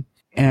 Sam?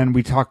 And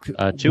we talked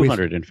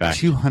 200, in fact.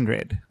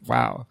 200.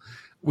 Wow.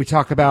 We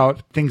talk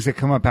about things that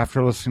come up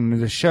after listening to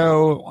the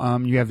show.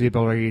 You have the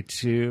ability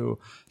to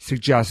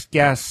suggest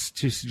guests,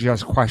 to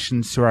suggest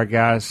questions to our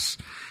guests,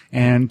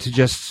 and to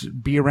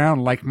just be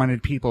around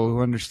like-minded people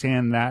who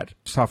understand that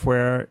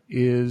software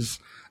is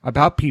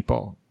about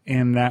people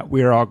and that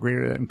we are all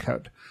greater than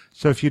code.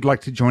 So if you'd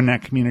like to join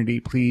that community,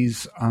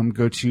 please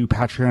go to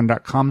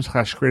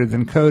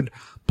patreon.com/greaterthancode,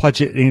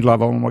 pledge at any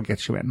level, and we'll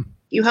get you in.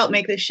 You helped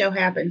make this show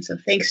happen, so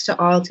thanks to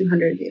all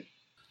 200 of you.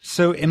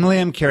 So, Emily,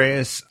 I'm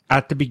curious,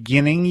 at the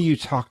beginning, you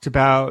talked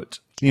about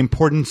the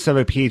importance of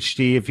a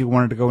PhD if you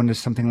wanted to go into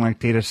something like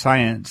data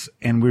science,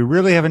 and we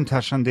really haven't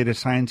touched on data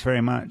science very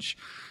much.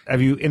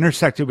 Have you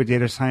intersected with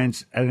data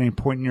science at any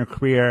point in your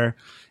career?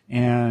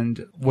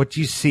 And what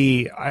do you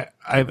see?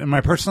 In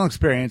my personal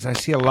experience, I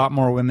see a lot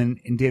more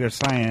women in data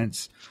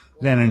science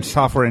than in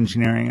software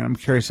engineering, and I'm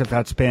curious if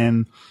that's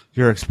been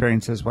your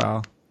experience as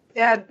well.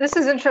 Yeah, this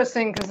is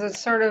interesting because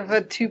it's sort of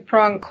a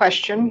two-pronged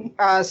question.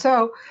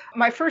 So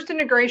my first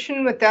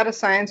integration with data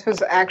science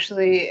was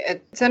actually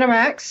at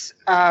Cinemax.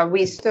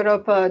 We stood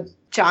up a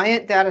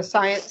giant data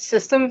science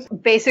system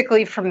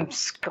basically from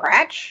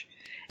scratch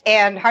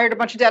and hired a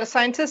bunch of data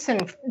scientists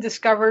and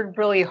discovered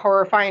really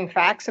horrifying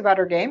facts about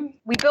our game.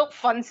 We built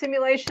fun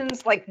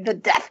simulations like the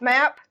death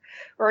map,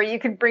 where you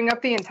could bring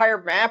up the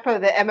entire map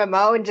of the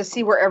MMO and just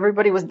see where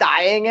everybody was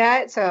dying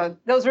at. So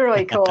those were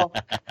really cool.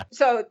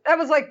 So that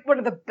was like one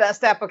of the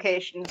best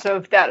applications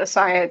of data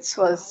science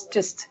was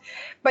just,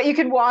 but you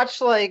could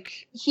watch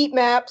like heat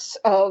maps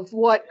of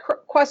what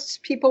quests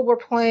people were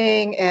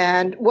playing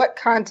and what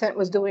content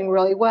was doing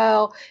really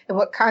well and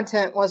what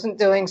content wasn't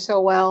doing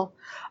so well.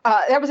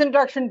 That was an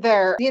introduction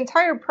there. The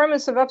entire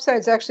premise of Upside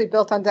is actually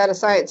built on data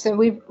science, and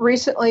we've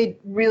recently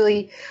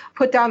really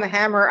put down the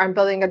hammer on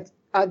building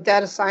a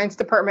data science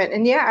department.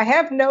 And yeah, I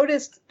have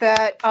noticed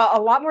that a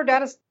lot more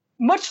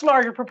much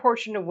larger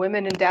proportion of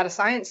women in data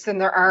science than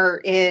there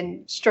are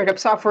in straight up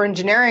software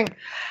engineering.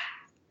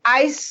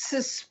 I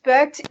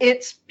suspect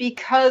it's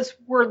because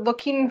we're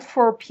looking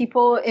for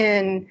people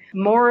in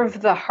more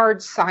of the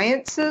hard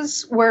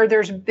sciences where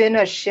there's been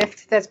a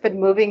shift that's been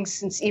moving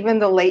since even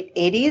the late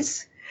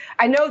 80s.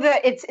 I know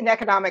that it's in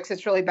economics,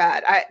 it's really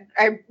bad.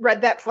 I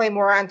read that flame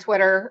war on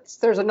Twitter.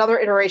 There's another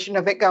iteration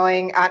of it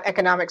going on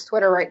economics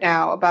Twitter right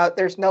now about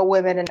there's no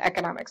women in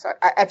economics.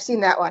 I've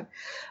seen that one.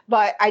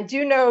 But I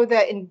do know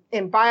that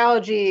in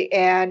biology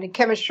and in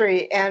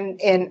chemistry and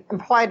in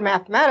applied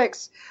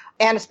mathematics,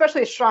 and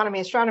especially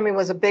astronomy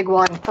was a big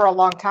one for a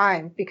long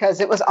time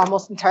because it was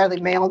almost entirely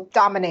male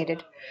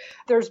dominated.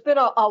 There's been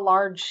a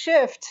large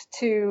shift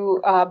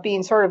to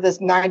being sort of this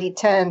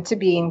 90-10 to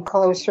being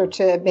closer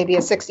to maybe a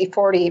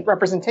 60-40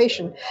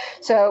 representation.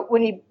 So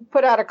when you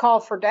put out a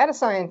call for data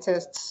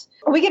scientists,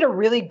 we get a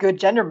really good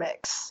gender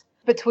mix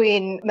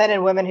between men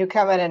and women who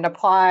come in and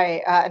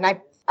apply. And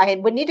I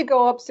would need to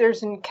go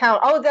upstairs and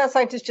count. All the data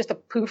scientists just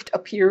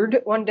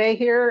appeared one day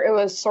here. It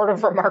was sort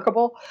of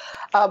remarkable.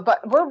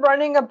 But we're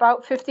running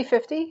about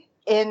 50-50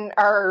 in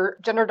our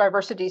gender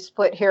diversity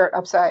split here at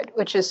Upside,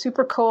 which is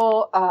super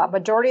cool.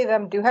 Majority of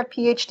them do have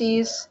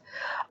PhDs.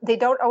 They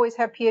don't always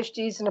have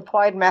PhDs in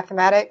applied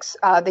mathematics.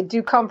 They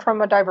do come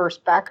from a diverse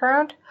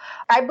background.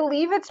 I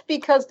believe it's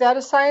because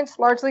data science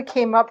largely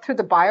came up through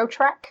the bio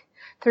track,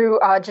 through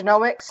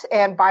genomics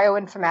and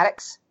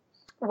bioinformatics,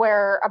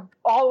 where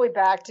all the way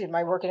back to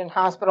my working in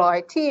hospital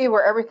IT,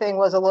 where everything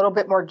was a little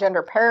bit more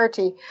gender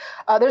parity.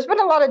 There's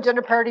been a lot of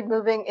gender parity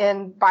moving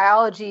in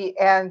biology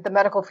and the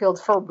medical field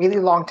for a really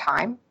long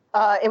time.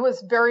 It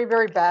was very,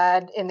 very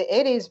bad in the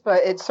 80s,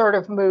 but it sort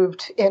of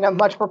moved in a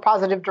much more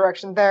positive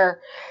direction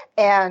there.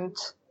 And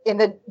in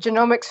the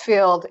genomics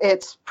field,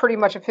 it's pretty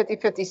much a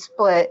 50-50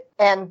 split.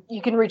 And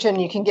you can reach in,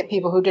 you can get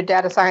people who did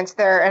data science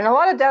there. And a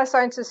lot of data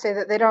scientists say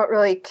that they don't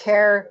really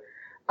care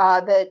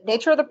the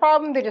nature of the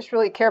problem. They just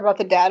really care about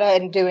the data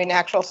and doing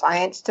actual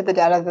science to the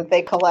data that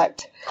they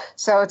collect.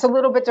 So it's a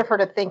little bit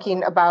different of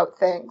thinking about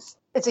things.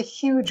 It's a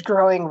huge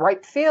growing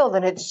ripe field,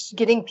 and it's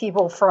getting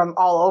people from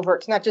all over.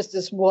 It's not just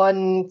this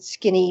one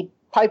skinny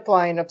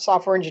pipeline of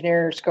software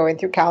engineers going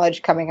through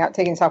college, coming out,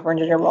 taking software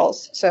engineer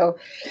roles. So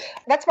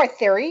that's my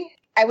theory.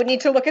 I would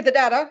need to look at the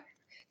data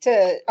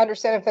to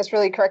understand if that's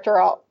really correct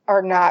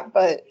or not,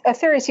 but a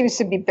theory seems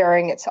to be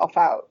bearing itself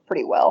out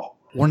pretty well.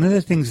 One of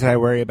the things that I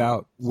worry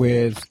about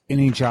with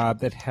any job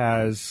that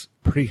has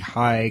pretty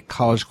high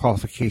college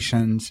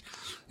qualifications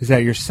is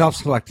that you're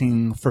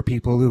self-selecting for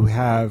people who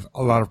have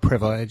a lot of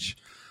privilege.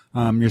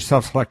 You're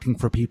self-selecting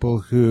for people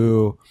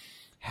who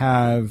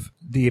have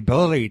the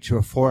ability to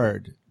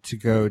afford to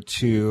go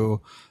to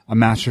a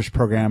master's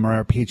program or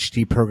a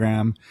PhD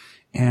program.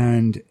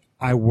 And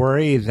I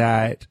worry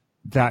that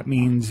that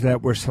means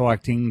that we're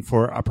selecting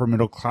for upper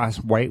middle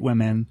class white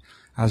women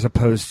as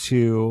opposed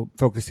to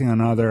focusing on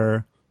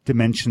other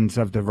dimensions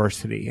of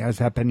diversity. Has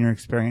that been your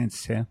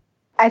experience too?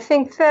 I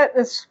think that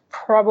is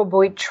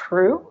probably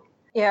true.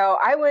 You know,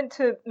 I went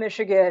to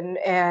Michigan,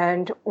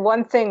 and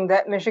one thing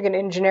that Michigan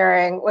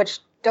engineering, which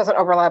doesn't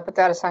overlap with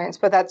data science,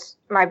 but that's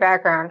my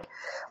background.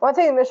 One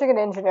thing Michigan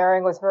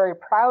engineering was very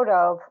proud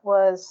of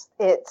was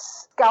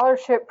its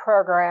scholarship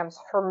programs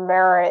for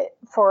merit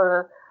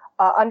for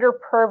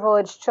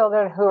underprivileged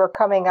children who are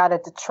coming out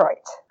of Detroit.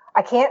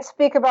 I can't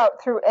speak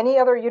about through any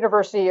other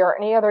university or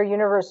any other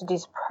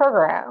university's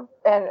program.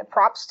 And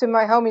props to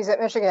my homies at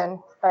Michigan.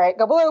 All right,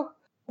 go blue.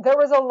 There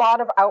was a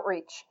lot of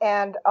outreach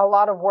and a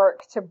lot of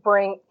work to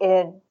bring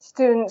in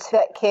students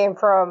that came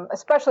from,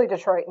 especially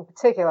Detroit in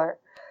particular,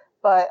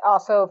 but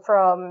also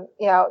from,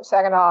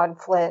 Saginaw and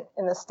Flint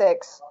in the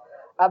sticks,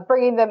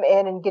 bringing them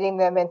in and getting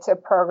them into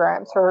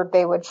programs where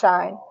they would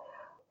shine.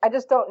 I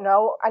just don't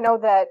know. I know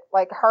that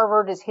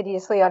Harvard is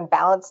hideously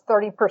unbalanced.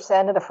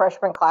 30% of the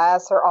freshman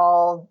class are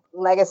all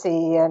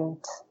legacy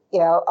and,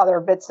 other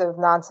bits of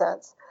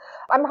nonsense.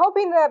 I'm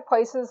hoping that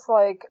places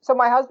so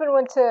my husband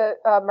went to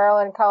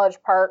Maryland College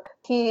Park.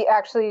 He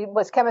actually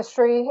was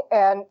chemistry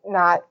and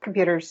not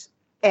computers.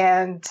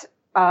 And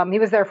he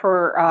was there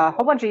for a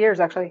whole bunch of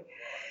years, actually.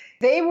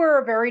 They were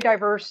a very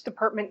diverse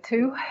department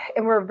too,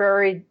 and were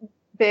very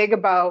big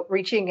about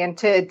reaching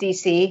into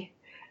DC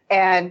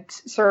and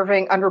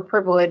serving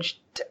underprivileged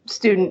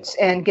students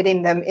and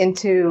getting them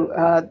into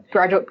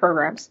graduate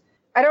programs.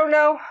 I don't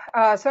know. So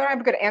I don't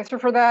have a good answer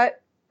for that,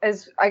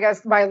 as I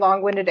guess my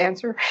long-winded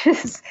answer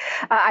is.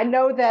 I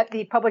know that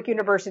the public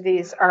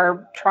universities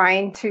are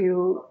trying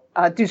to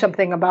do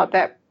something about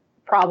that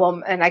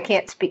problem, and I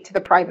can't speak to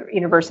the private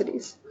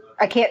universities.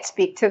 I can't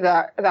speak to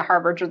the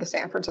Harvards or the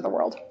Stanfords of the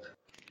world.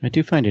 I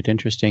do find it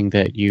interesting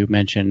that you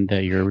mentioned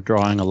that you're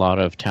drawing a lot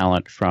of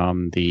talent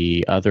from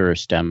the other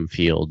STEM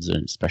fields,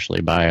 and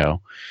especially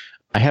bio.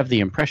 I have the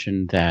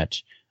impression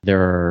that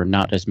there are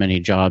not as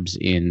many jobs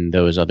in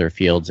those other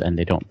fields and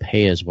they don't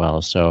pay as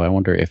well. So I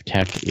wonder if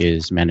tech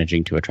is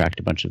managing to attract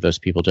a bunch of those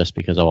people just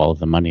because of all of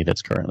the money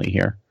that's currently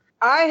here.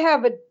 I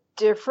have a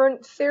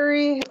different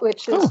theory,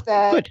 which is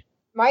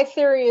my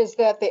theory is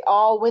that they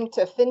all went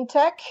to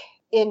fintech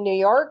in New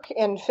York,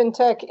 and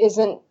fintech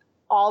isn't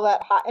all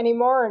that hot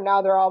anymore, and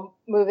now they're all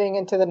moving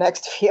into the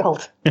next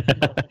field.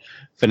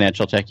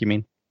 Financial tech, you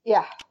mean?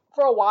 Yeah.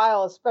 For a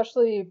while,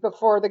 especially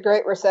before the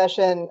Great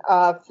Recession,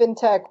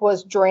 fintech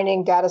was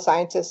draining data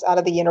scientists out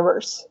of the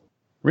universe.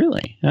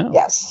 Really? Oh.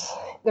 Yes.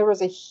 There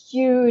was a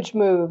huge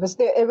move.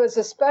 It was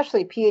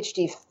especially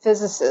PhD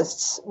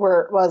physicists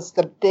where it was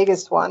the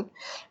biggest one.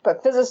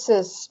 But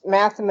physicists,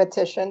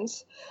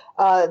 mathematicians,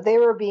 they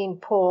were being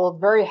pulled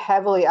very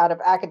heavily out of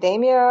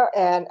academia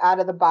and out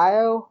of the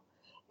bio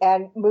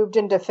and moved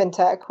into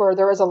fintech, where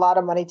there was a lot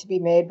of money to be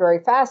made very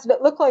fast. And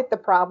it looked like the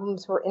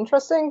problems were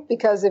interesting,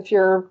 because if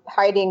you're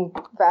hiding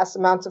vast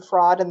amounts of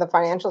fraud in the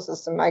financial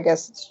system, I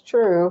guess it's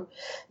true,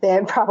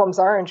 then problems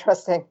are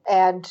interesting.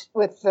 And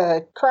with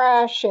the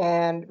crash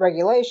and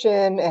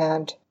regulation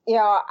and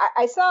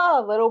I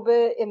saw a little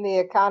bit in The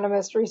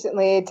Economist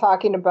recently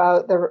talking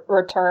about the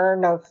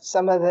return of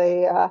some of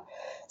the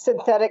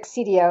synthetic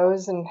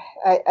CDOs, and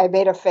I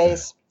made a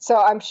face. So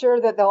I'm sure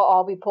that they'll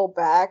all be pulled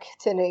back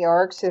to New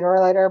York sooner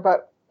or later,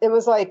 but it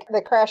was like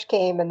the crash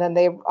came and then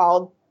they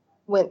all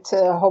went to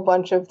a whole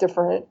bunch of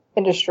different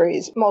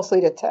industries, mostly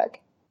to tech.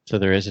 So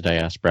there is a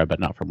diaspora, but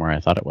not from where I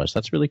thought it was.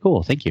 That's really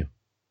cool. Thank you.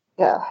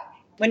 Yeah.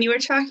 When you were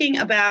talking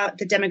about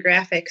the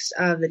demographics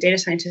of the data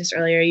scientists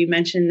earlier, you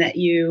mentioned that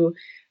you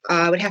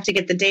would have to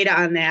get the data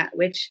on that,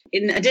 which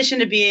in addition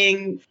to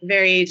being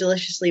very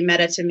deliciously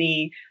meta to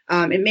me,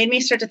 it made me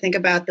start to think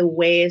about the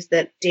ways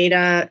that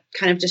data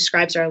kind of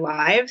describes our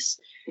lives.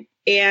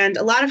 And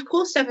a lot of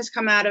cool stuff has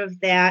come out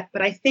of that.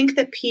 But I think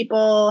that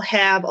people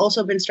have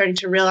also been starting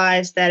to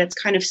realize that it's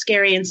kind of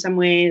scary in some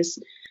ways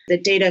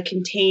that data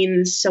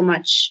contains so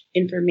much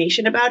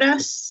information about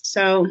us.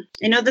 So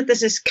I know that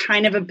this is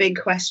kind of a big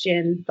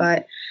question,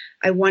 but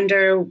I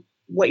wonder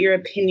what your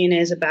opinion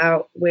is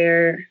about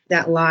where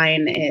that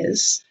line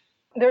is.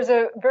 There's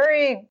a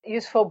very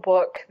useful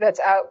book that's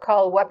out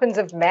called Weapons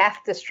of Math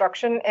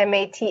Destruction,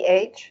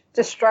 M-A-T-H,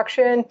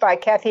 Destruction, by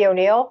Kathy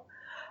O'Neill,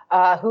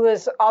 who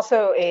is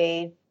also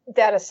a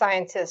data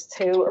scientist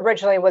who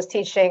originally was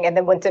teaching and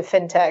then went to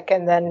fintech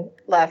and then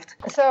left.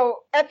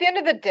 So at the end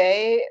of the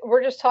day,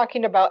 we're just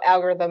talking about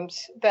algorithms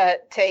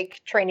that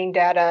take training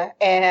data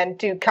and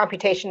do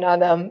computation on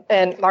them,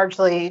 and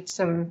largely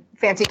some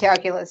fancy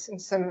calculus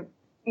and some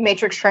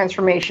matrix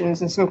transformations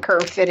and some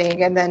curve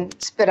fitting, and then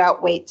spit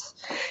out weights.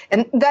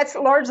 And that's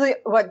largely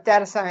what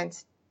data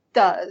science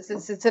does.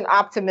 It's an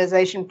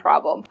optimization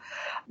problem.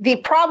 The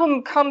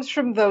problem comes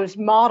from those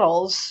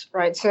models,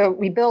 right? So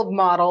we build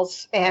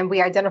models and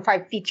we identify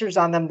features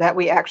on them that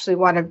we actually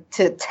want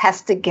to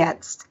test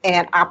against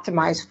and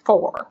optimize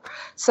for,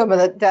 some of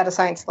the data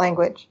science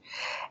language.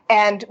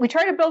 And we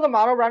try to build a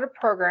model around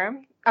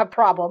a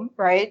problem,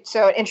 right?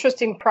 So an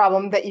interesting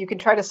problem that you can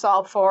try to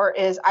solve for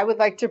is, I would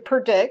like to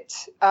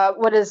predict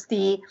what is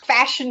the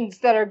fashions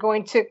that are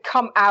going to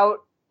come out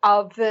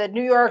of the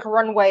New York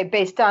runway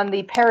based on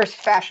the Paris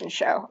fashion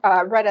show.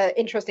 Read an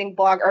interesting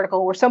blog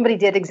article where somebody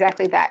did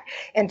exactly that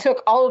and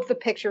took all of the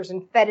pictures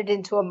and fed it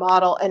into a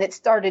model, and it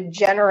started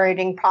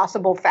generating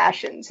possible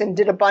fashions and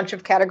did a bunch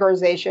of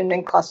categorization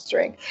and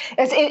clustering.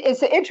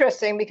 It's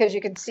interesting because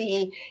you can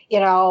see,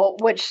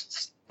 which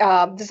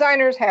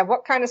designers have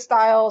what kind of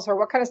styles, or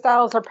what kind of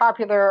styles are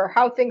popular, or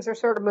how things are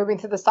sort of moving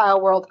through the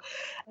style world.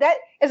 That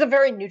is a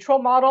very neutral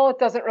model. It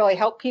doesn't really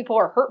help people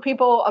or hurt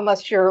people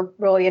unless you're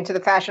really into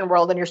the fashion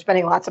world and you're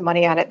spending lots of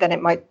money on it. Then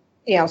it might,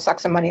 suck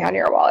some money out of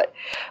your wallet.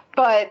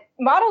 But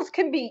models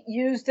can be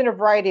used in a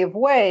variety of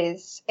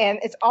ways, and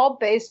it's all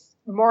based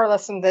more or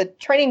less on the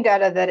training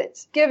data that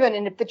it's given.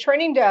 And if the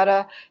training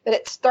data that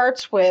it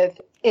starts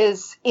with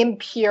is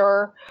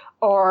impure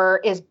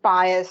or is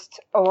biased,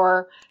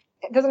 or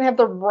it doesn't have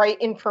the right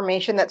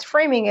information that's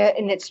framing it,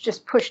 and it's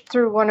just pushed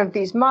through one of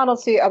these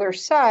models to the other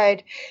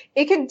side,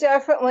 it can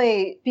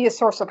definitely be a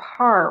source of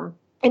harm.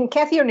 In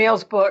Kathy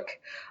O'Neill's book,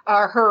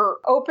 her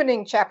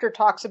opening chapter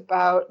talks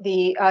about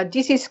the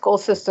DC school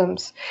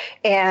systems,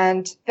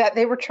 and that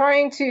they were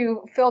trying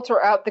to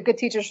filter out the good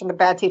teachers from the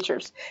bad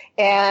teachers.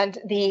 And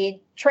the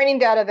training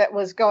data that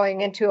was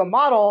going into a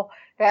model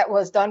that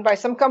was done by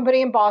some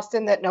company in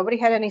Boston that nobody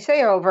had any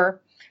say over,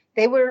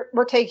 they were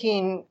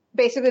taking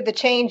basically the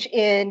change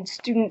in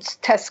students'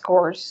 test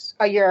scores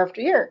a year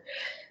after year.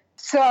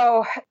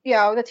 So,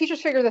 the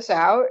teachers figure this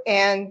out,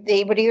 and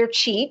they would either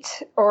cheat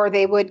or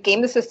they would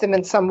game the system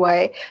in some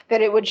way that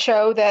it would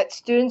show that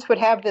students would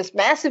have this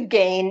massive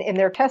gain in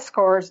their test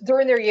scores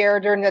during their year,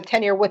 during the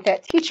tenure with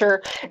that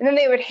teacher. And then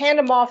they would hand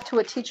them off to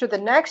a teacher the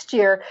next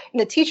year,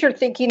 and the teacher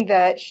thinking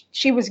that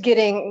she was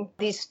getting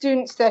these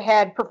students that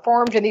had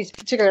performed in these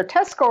particular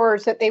test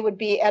scores, that they would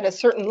be at a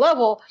certain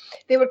level.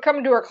 They would come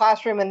into her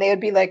classroom and they would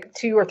be like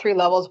 2 or 3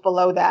 levels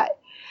below that.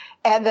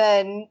 And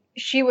then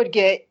she would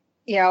get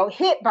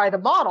hit by the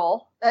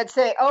model that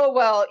say, oh,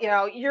 well,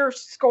 your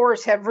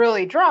scores have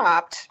really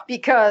dropped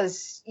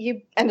because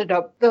you ended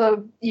up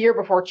the year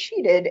before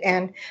cheated.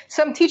 And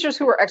some teachers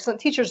who were excellent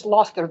teachers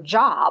lost their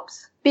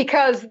jobs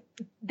because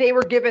they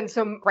were given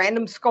some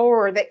random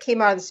score that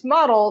came out of this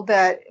model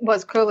that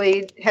was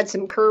clearly had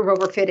some curve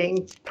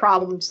overfitting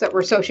problems that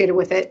were associated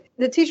with it.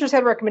 The teachers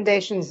had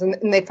recommendations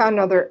and they found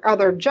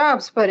other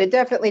jobs, but it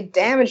definitely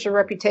damaged the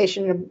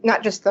reputation of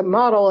not just the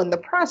model and the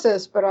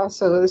process, but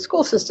also the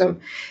school system.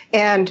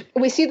 And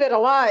we see that a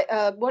lot.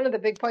 One of the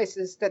big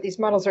places that these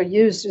models are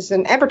used is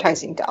in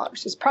advertising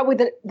dollars. It's probably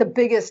the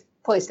biggest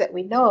place that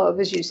we know of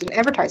is used in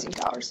advertising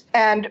dollars.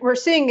 And we're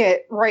seeing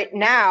it right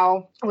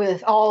now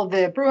with all of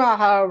the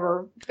brouhaha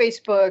over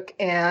Facebook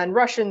and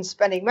Russians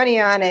spending money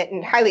on it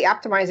and highly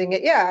optimizing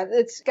it. Yeah,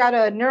 it's got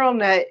a neural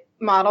net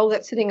model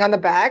that's sitting on the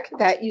back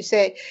that you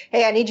say,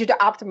 hey, I need you to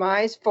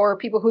optimize for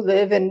people who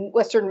live in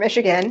Western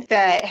Michigan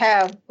that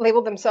have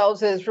labeled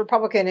themselves as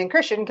Republican and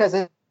Christian because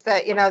that,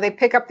 they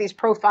pick up these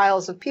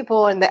profiles of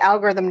people and the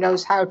algorithm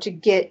knows how to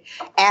get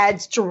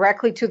ads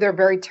directly to their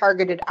very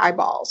targeted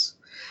eyeballs.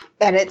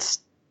 And it's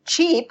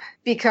cheap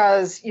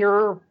because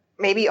you're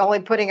maybe only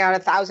putting out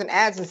 1,000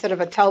 ads instead of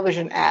a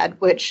television ad,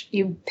 which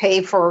you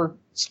pay for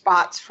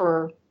spots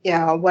for,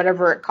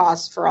 whatever it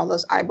costs for all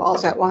those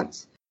eyeballs at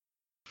once.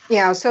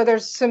 So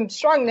there's some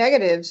strong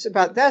negatives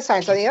about that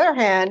science. On the other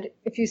hand,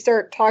 if you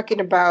start talking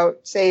about,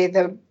 say,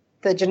 the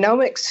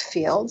genomics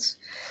fields,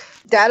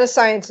 data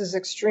science is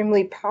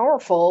extremely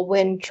powerful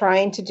when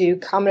trying to do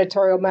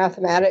combinatorial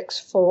mathematics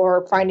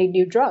for finding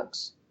new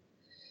drugs.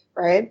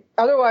 Right?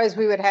 Otherwise,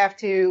 we would have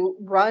to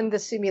run the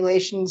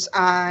simulations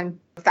on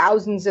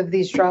thousands of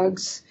these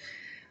drugs,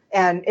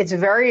 and it's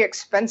very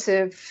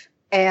expensive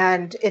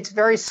and it's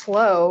very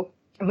slow.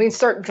 And we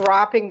start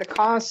dropping the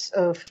costs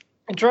of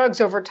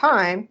drugs over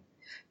time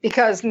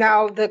because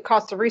now the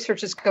cost of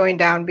research is going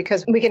down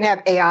because we can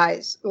have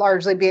AIs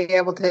largely be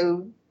able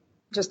to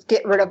just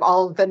get rid of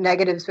all of the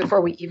negatives before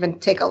we even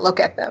take a look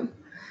at them.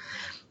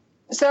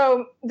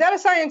 So data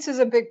science is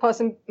a big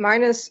plus and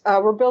minus.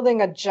 We're building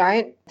a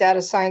giant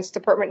data science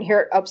department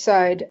here at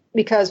Upside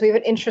because we have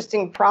an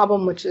interesting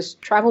problem, which is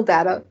travel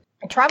data.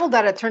 And travel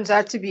data turns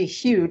out to be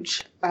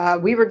huge.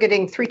 We were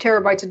getting 3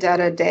 terabytes of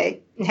data a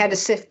day and had to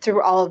sift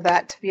through all of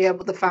that to be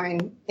able to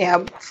find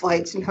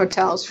flights and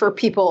hotels for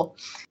people.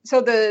 So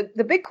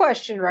the big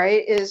question,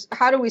 right, is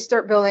how do we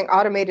start building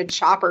automated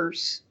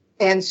shoppers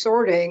and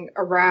sorting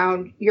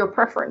around your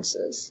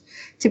preferences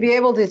to be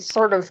able to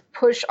sort of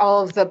push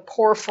all of the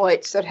poor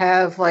flights that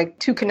have like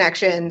 2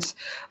 connections,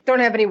 don't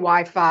have any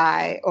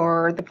Wi-Fi,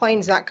 or the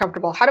plane's not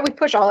comfortable. How do we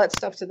push all that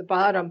stuff to the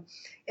bottom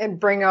and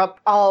bring up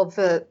all of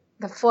the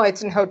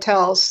flights and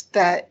hotels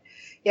that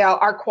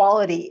are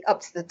quality up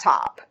to the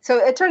top?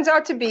 So it turns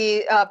out to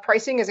be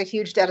pricing is a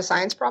huge data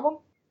science problem,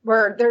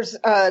 where there's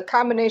a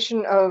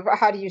combination of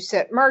how do you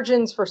set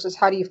margins versus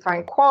how do you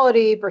find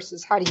quality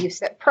versus how do you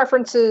set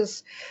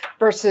preferences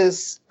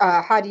versus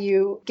how do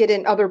you get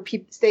in other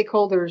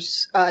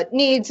stakeholders'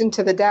 needs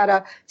into the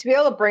data to be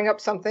able to bring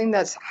up something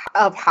that's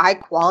of high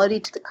quality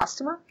to the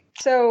customer.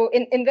 So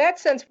in that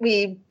sense,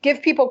 we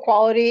give people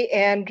quality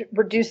and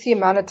reduce the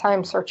amount of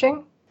time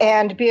searching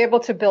and be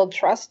able to build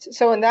trust.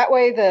 So in that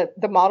way,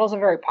 the model's a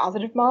very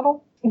positive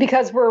model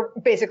because we're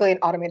basically an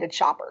automated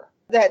shopper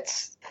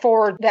that's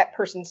for that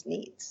person's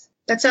needs.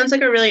 That sounds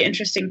like a really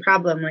interesting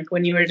problem. Like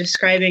when you were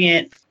describing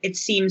it, it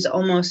seems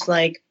almost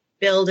like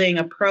building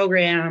a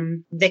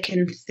program that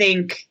can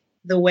think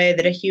the way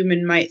that a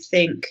human might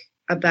think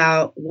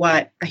about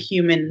what a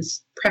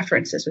human's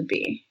preferences would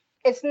be.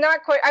 It's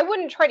not quite, I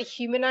wouldn't try to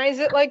humanize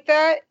it like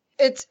that.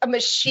 It's a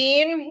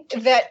machine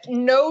that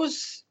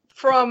knows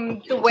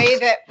from the way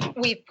that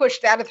we push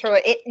data through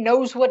it, it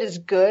knows what is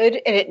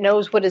good and it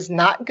knows what is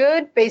not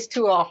good based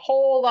to a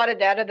whole lot of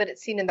data that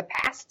it's seen in the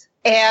past.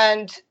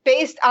 And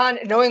based on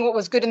knowing what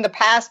was good in the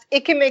past,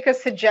 it can make a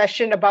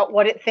suggestion about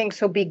what it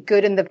thinks will be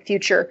good in the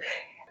future.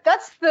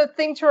 That's the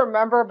thing to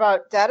remember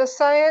about data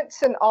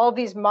science and all of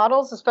these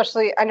models,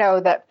 especially I know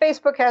that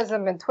Facebook has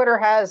them and Twitter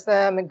has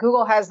them and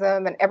Google has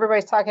them and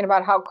everybody's talking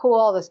about how cool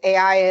all this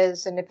AI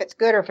is and if it's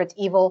good or if it's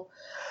evil.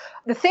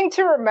 The thing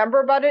to remember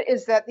about it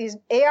is that these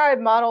AI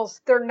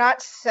models, they're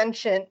not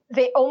sentient.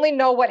 They only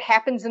know what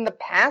happens in the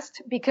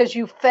past because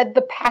you fed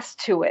the past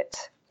to it.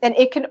 And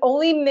it can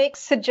only make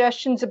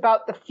suggestions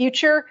about the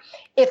future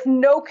if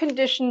no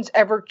conditions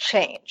ever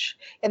change.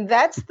 And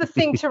that's the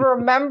thing to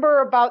remember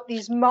about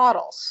these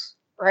models,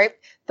 right?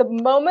 The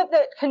moment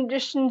that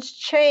conditions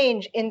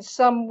change in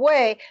some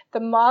way,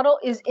 the model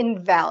is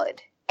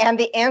invalid. And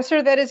the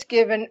answer that is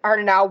given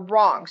are now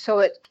wrong.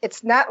 So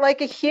it's not like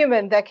a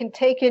human that can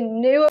take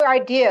in new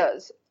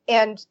ideas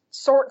and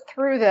sort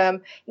through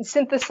them and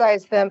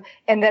synthesize them,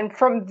 and then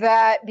from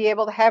that be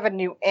able to have a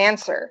new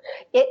answer.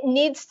 It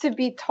needs to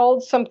be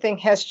told something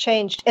has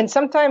changed. And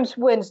sometimes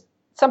when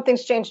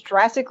something's changed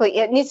drastically,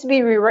 it needs to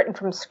be rewritten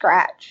from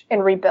scratch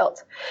and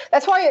rebuilt.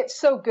 That's why it's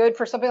so good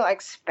for something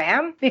like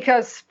spam,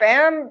 because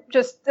spam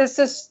just is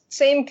this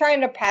same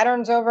kind of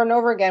patterns over and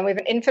over again. We have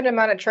an infinite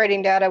amount of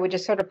trading data. We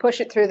just sort of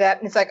push it through that,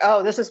 and it's like,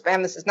 oh, this is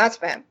spam, this is not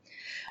spam.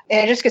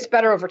 And it just gets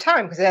better over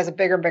time because it has a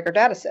bigger and bigger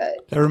data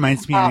set. That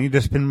reminds me, I need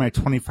to spend my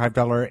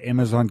 $25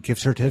 Amazon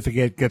gift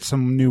certificate, get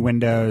some new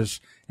windows,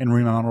 and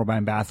remodel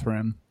my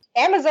bathroom.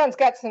 Amazon's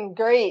got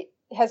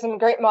has some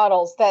great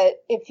models that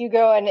if you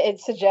go and it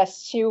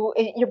suggests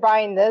you're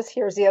buying this,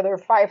 here's the other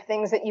 5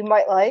 things that you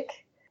might like.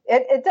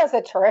 It does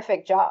a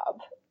terrific job.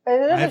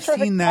 I've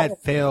seen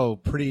that fail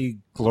pretty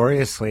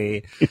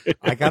gloriously.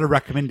 I got a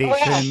recommendation.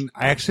 Oh, yeah.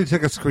 I actually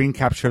took a screen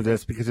capture of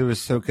this because it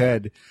was so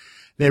good.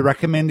 They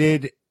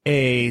recommended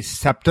a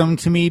septum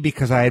to me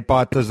because I had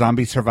bought the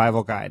zombie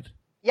survival guide.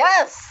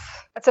 Yes,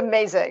 that's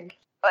amazing.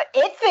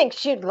 It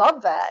thinks you'd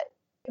love that.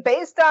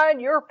 Based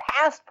on your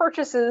past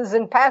purchases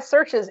and past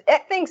searches,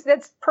 it thinks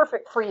that's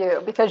perfect for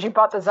you because you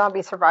bought the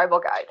zombie survival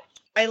guide.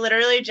 I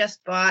literally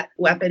just bought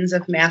Weapons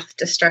of Math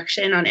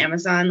Destruction on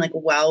Amazon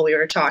while we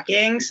were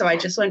talking. So I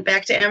just went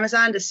back to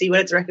Amazon to see what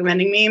it's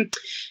recommending me. And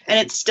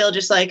it's still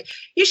just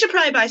you should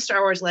probably buy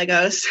Star Wars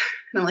Legos.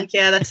 And I'm like,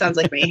 yeah, that sounds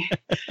like me.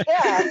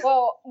 Yeah,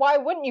 well, why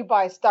wouldn't you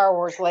buy Star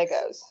Wars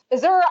Legos?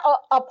 Is there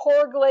a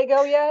Porg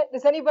Lego yet?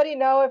 Does anybody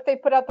know if they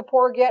put out the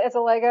Porg yet as a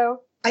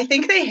Lego? I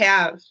think they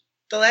have.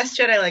 The Last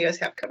Jedi Legos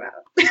have come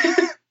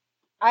out.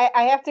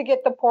 I have to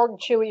get the Porg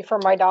Chewie for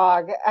my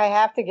dog. I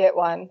have to get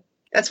one.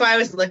 That's why I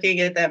was looking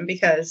at them,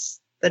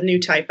 because the new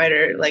TIE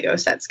Fighter Lego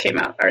sets came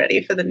out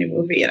already for the new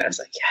movie, and I was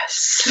like,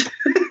 yes.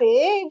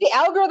 See? The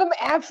algorithm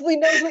absolutely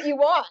knows what you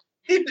want.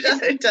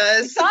 It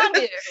does. It's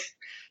on you.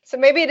 So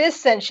maybe it is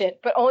sentient,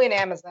 but only in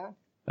Amazon.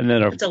 And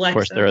then, of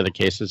course, there are the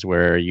cases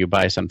where you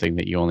buy something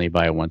that you only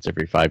buy once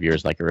every 5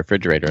 years, like a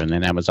refrigerator, and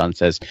then Amazon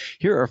says,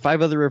 here are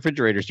 5 other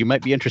refrigerators you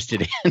might be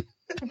interested in.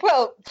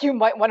 Well, you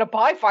might want to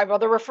buy 5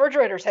 other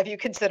refrigerators. Have you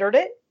considered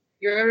it?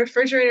 You're a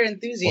refrigerator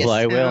enthusiast. Well,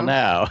 I will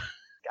now.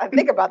 I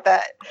think about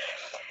that.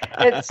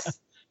 I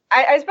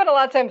spent a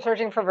lot of time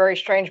searching for very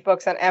strange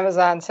books on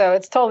Amazon, so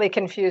it's totally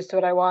confused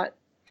what I want.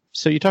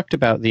 So you talked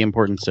about the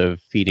importance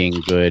of feeding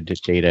good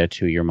data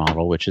to your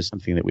model, which is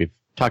something that we've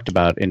talked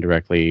about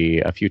indirectly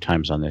a few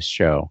times on this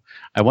show.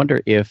 I wonder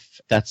if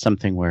that's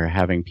something where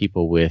having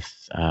people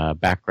with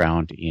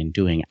background in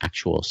doing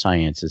actual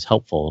science is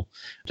helpful.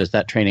 Does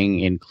that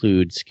training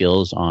include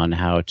skills on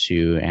how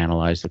to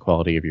analyze the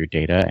quality of your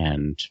data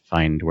and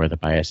find where the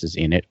biases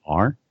in it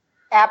are?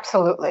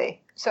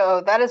 Absolutely.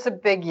 So that is a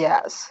big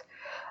yes,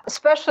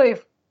 especially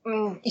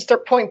when you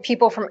start pulling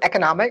people from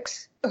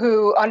economics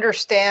who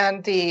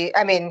understand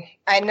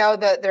I know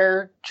that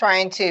they're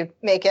trying to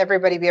make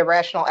everybody be a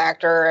rational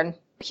actor, and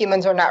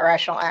humans are not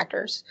rational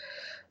actors,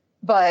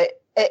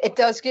 but it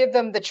does give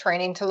them the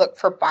training to look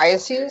for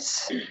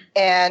biases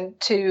and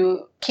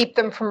to keep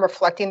them from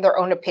reflecting their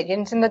own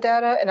opinions in the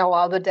data and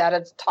allow the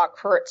data to talk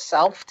for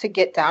itself to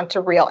get down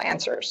to real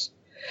answers,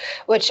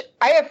 which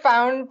I have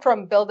found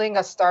from building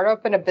a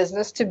startup and a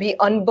business to be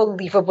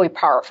unbelievably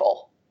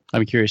powerful.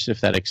 I'm curious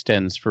if that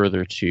extends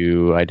further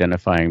to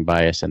identifying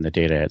bias in the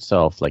data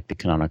itself, like the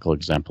canonical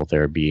example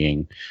there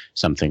being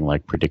something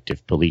like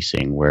predictive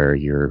policing, where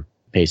you're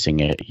feeding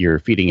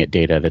it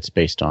data that's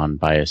based on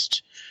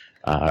biased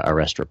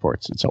arrest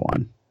reports and so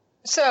on.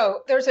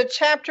 So there's a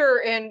chapter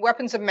in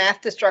Weapons of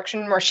Math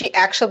Destruction where she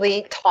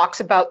actually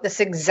talks about this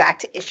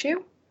exact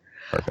issue.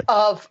 Perfect.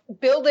 Of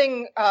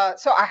building.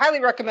 So I highly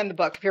recommend the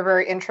book if you're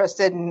very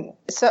interested in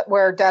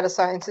where data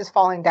science is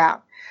falling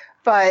down.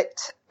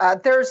 But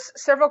there's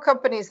several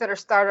companies that are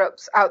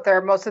startups out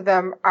there. Most of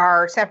them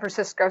are San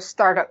Francisco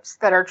startups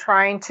that are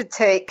trying to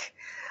take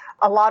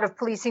a lot of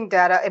policing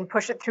data and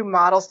push it through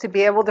models to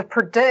be able to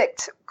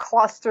predict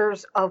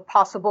clusters of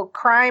possible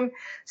crime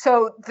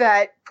so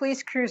that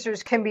police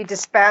cruisers can be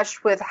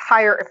dispatched with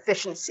higher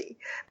efficiency.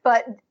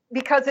 But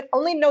because it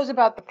only knows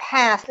about the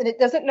past and it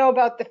doesn't know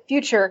about the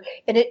future,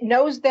 and it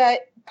knows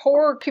that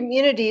poor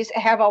communities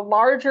have a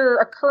larger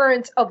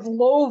occurrence of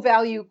low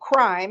value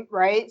crime,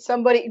 right?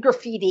 Somebody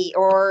graffiti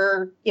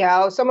or,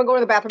 someone going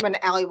to the bathroom in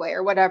an alleyway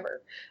or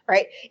whatever,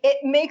 right? It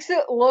makes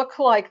it look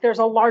like there's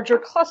a larger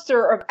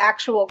cluster of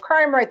actual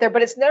crime right there,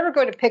 but it's never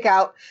going to pick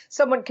out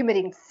someone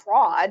committing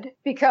fraud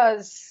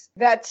because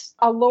that's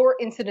a lower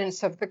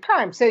incidence of the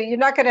crime. So you're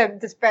not going to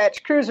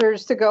dispatch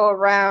cruisers to go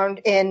around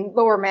in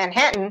lower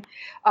Manhattan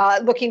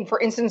looking for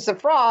incidents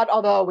of fraud,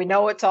 although we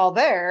know it's all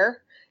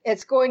there.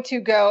 It's going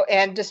to go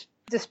and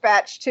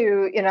dispatch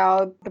to,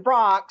 the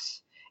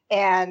Bronx,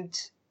 and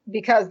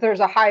because there's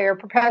a higher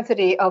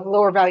propensity of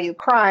lower value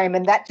crime,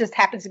 and that just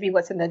happens to be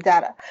what's in the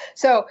data.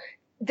 So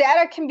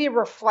data can be a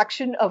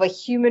reflection of a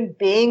human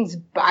being's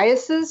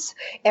biases.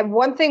 And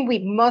one thing we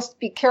must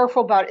be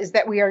careful about is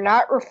that we are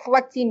not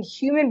reflecting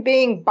human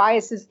being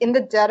biases in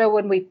the data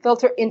when we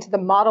filter into the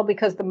model,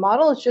 because the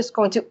model is just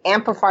going to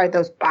amplify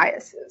those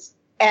biases.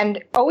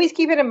 And always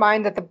keep it in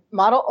mind that the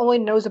model only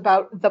knows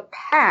about the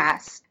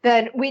past.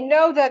 Then we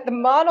know that the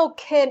model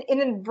can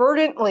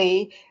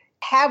inadvertently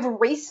have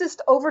racist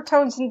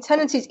overtones and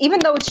tendencies, even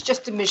though it's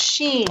just a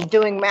machine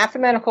doing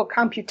mathematical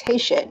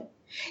computation.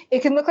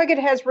 It can look like it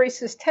has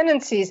racist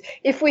tendencies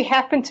if we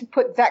happen to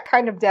put that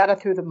kind of data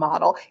through the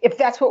model, if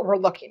that's what we're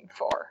looking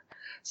for.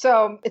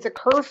 So it's a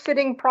curve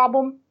fitting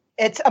problem.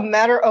 It's a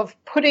matter of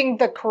putting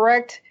the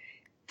correct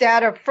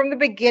data from the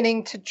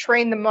beginning to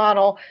train the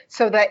model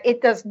so that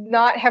it does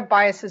not have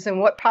biases,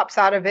 and what pops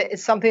out of it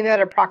is something that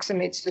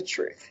approximates the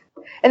truth.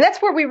 And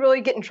that's where we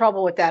really get in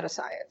trouble with data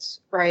science,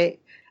 right?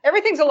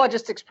 Everything's a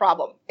logistics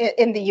problem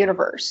in the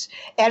universe.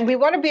 And we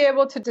want to be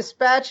able to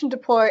dispatch and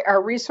deploy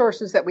our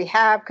resources that we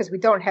have, because we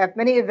don't have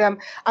many of them,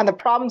 on the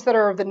problems that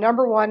are the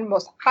number one,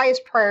 most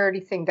highest priority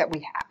thing that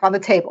we have on the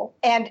table.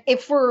 And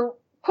if we're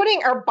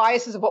putting our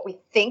biases of what we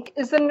think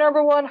is the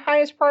number one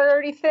highest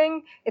priority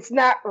thing, it's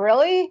not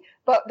really,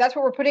 but that's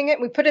what we're putting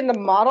it. We put in the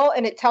model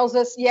and it tells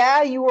us,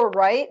 yeah, you were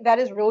right. That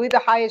is really the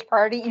highest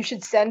priority. You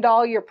should send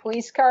all your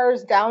police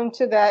cars down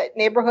to that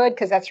neighborhood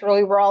because that's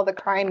really where all the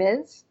crime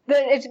is.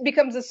 Then it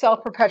becomes a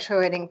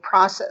self-perpetuating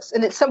process.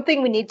 And it's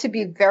something we need to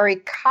be very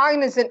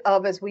cognizant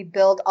of as we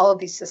build all of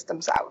these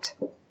systems out.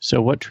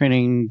 So what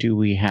training do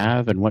we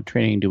have and what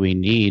training do we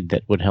need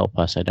that would help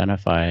us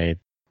identify?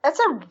 That's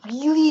a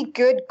really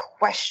good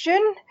question.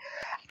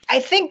 I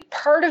think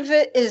part of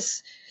it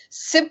is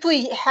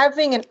simply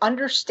having an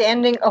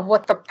understanding of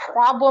what the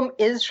problem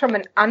is from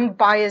an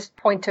unbiased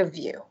point of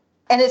view.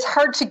 And it's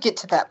hard to get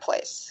to that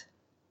place.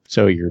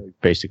 So you're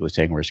basically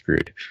saying we're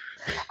screwed.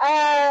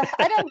 I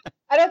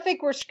don't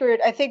think we're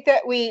screwed. I think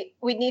that we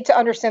need to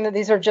understand that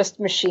these are just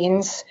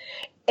machines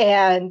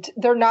and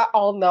they're not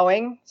all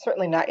knowing,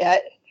 certainly not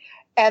yet.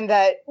 And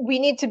that we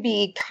need to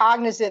be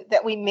cognizant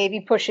that we may be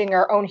pushing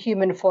our own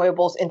human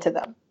foibles into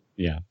them.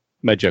 Yeah.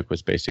 My joke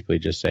was basically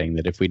just saying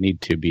that if we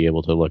need to be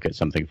able to look at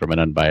something from an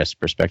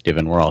unbiased perspective,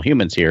 and we're all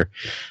humans here,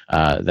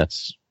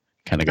 that's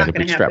kind of got a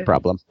bootstrap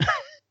problem.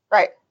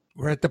 Right.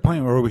 We're at the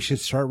point where we should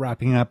start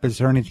wrapping up. Is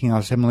there anything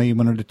else, Emily, you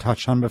wanted to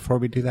touch on before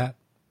we do that?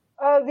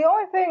 The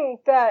only thing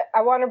that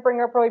I want to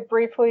bring up really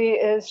briefly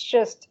is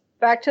just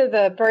back to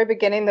the very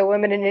beginning, the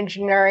women in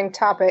engineering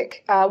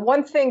topic.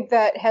 One thing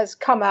that has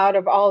come out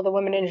of all of the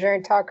women in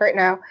engineering talk right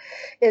now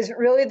is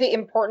really the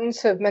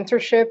importance of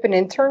mentorship and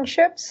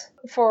internships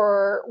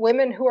for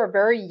women who are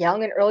very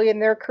young and early in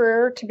their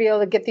career to be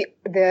able to get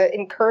the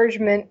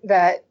encouragement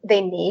that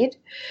they need.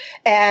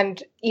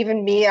 And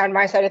even me on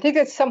my side, I think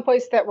that's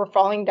someplace that we're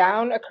falling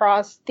down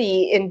across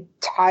the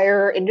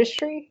entire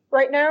industry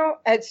right now.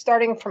 It's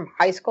starting from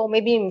high school,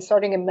 maybe even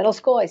starting in middle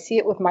school. I see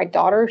it with my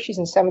daughter. She's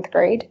in 7th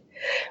grade,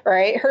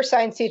 right? Her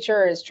science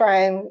teacher is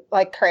trying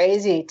like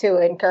crazy to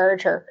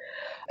encourage her.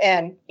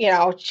 And,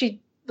 she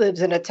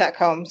lives in a tech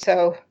home,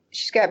 so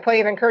she's got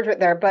plenty of encouragement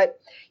there. But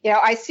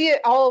I see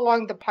it all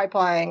along the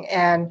pipeline.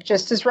 And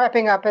just as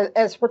wrapping up,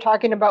 as we're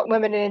talking about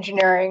women in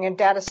engineering and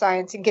data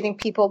science and getting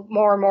people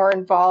more and more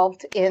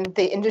involved in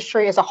the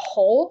industry as a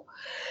whole,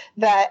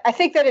 that I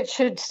think that it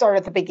should start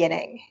at the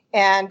beginning.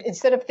 And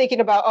instead of thinking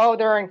about,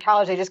 they're in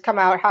college, they just come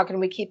out, how can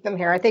we keep them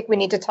here? I think we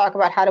need to talk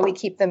about how do we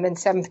keep them in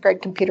 7th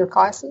grade computer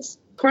classes.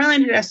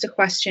 Coraline had asked a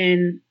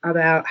question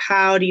about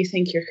how do you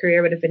think your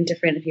career would have been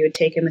different if you had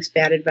taken this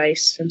bad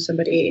advice from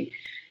somebody?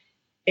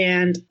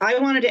 And I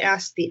wanted to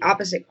ask the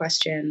opposite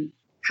question.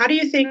 How do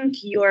you think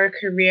your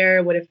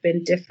career would have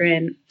been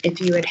different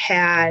if you had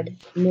had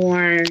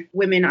more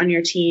women on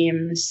your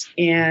teams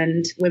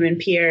and women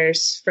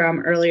peers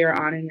from earlier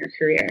on in your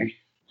career?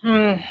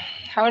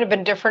 How would it have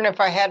been different if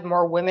I had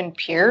more women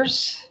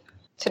peers?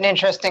 It's an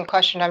interesting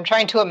question. I'm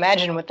trying to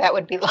imagine what that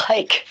would be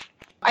like.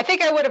 I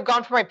think I would have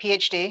gone for my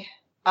PhD.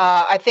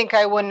 I think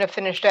I wouldn't have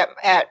finished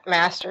at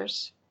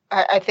master's.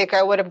 I think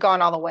I would have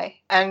gone all the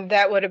way. And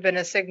that would have been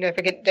a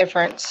significant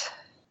difference.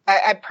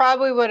 I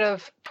probably would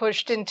have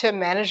pushed into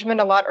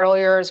management a lot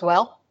earlier as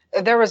well.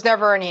 There was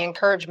never any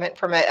encouragement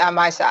from it on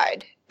my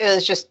side. It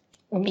was just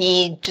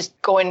me just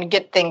going to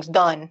get things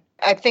done.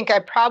 I think I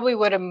probably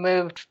would have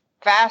moved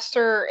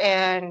faster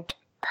and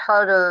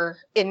harder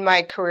in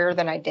my career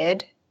than I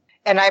did.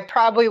 And I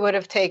probably would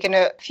have taken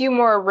a few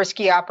more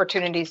risky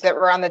opportunities that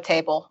were on the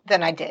table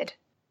than I did.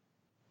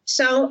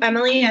 So,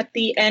 Emily, at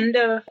the end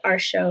of our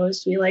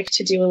shows, we like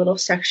to do a little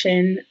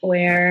section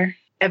where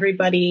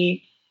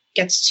everybody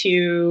gets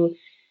to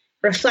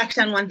reflect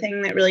on one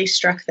thing that really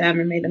struck them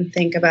or made them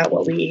think about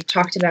what we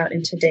talked about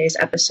in today's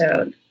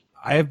episode.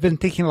 I have been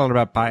thinking a lot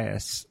about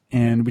bias,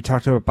 and we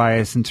talked about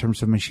bias in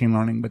terms of machine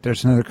learning, but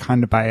there's another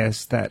kind of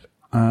bias that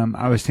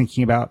I was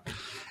thinking about,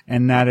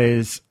 and that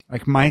is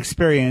like my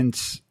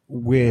experience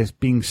with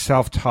being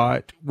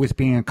self-taught, with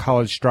being a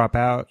college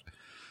dropout.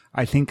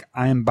 I think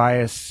I am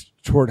biased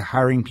toward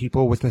hiring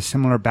people with a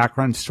similar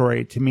background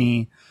story to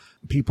me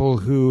people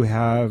who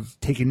have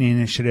taken the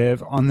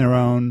initiative on their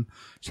own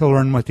to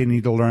learn what they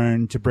need to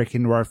learn to break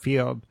into our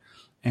field.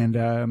 And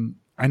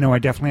I know I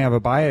definitely have a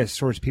bias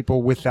towards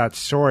people with that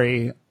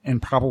story,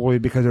 and probably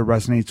because it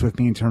resonates with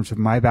me in terms of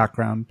my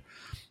background.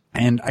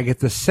 And I get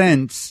the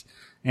sense,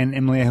 and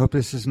Emily, I hope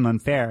this isn't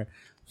unfair,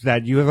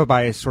 that you have a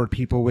bias toward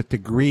people with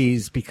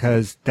degrees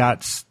because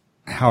that's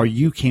how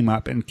you came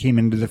up and came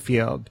into the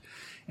field.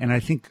 And I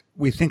think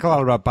we think a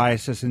lot about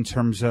biases in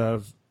terms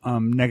of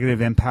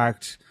negative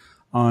impact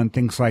on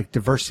things like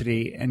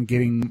diversity and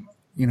getting,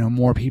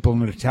 more people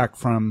into tech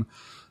from,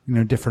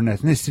 different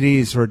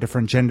ethnicities or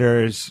different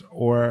genders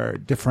or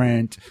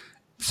different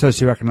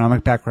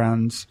socioeconomic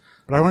backgrounds.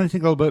 But I want to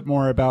think a little bit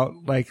more about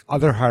like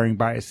other hiring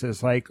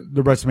biases, like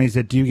the resumes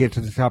that do get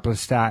to the top of the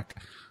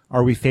stack.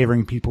 Are we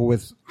favoring people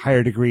with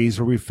higher degrees,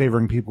 or are we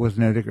favoring people with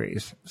no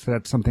degrees? So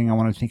that's something I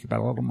want to think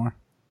about a little more.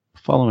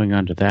 Following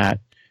on to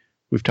that,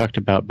 we've talked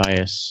about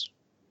bias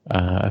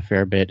a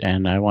fair bit,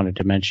 and I wanted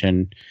to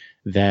mention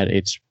that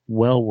it's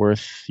well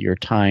worth your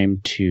time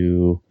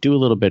to do a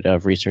little bit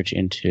of research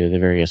into the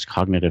various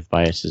cognitive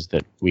biases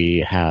that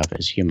we have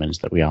as humans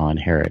that we all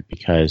inherit,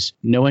 because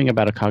knowing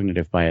about a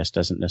cognitive bias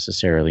doesn't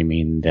necessarily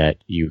mean that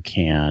you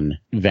can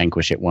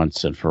vanquish it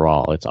once and for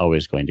all. It's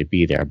always going to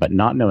be there. But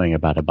not knowing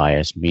about a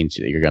bias means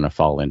that you're going to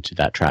fall into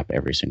that trap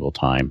every single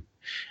time.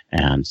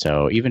 And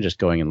so even just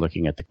going and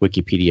looking at the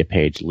Wikipedia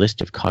page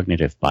list of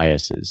cognitive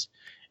biases,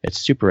 it's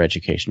super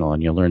educational,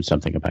 and you'll learn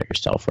something about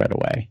yourself right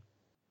away.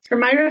 For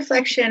my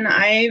reflection,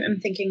 I am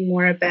thinking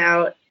more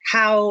about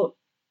how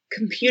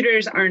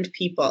computers aren't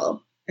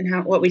people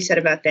and what we said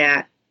about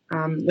that,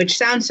 which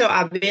sounds so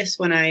obvious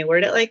when I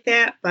word it like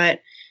that.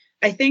 But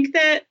I think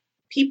that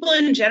people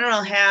in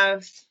general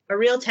have a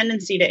real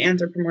tendency to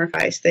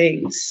anthropomorphize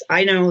things.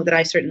 I know that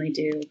I certainly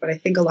do, but I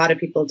think a lot of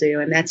people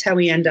do. And that's how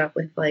we end up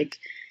with like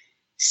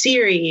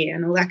Siri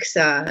and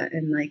Alexa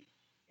and like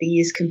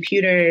these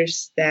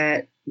computers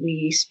that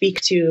we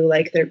speak to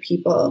like they're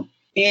people.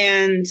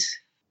 And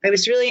I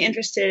was really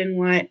interested in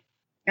what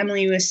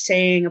Emily was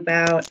saying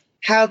about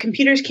how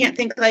computers can't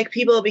think like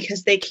people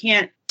because they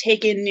can't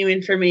take in new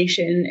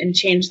information and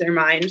change their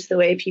minds the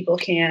way people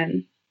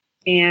can.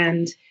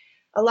 And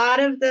a lot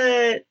of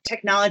the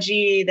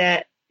technology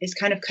that is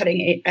kind of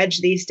cutting edge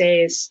these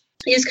days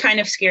is kind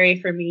of scary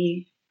for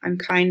me. I'm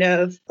kind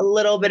of a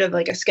little bit of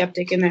like a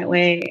skeptic in that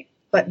way,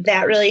 but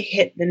that really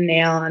hit the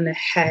nail on the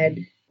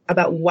head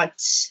about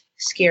what's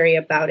scary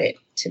about it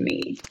to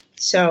me.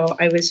 So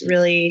I was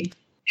really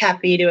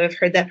happy to have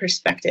heard that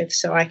perspective,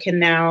 so I can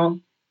now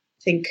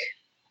think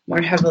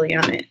more heavily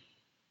on it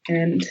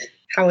and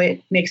how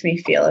it makes me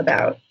feel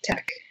about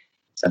tech.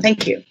 So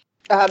thank you.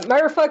 My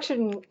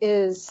reflection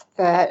is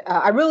that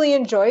I really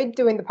enjoyed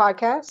doing the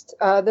podcast.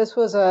 This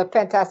was a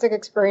fantastic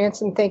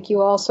experience, and thank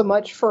you all so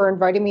much for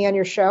inviting me on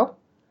your show.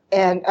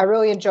 And I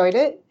really enjoyed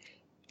it.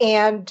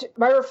 And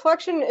my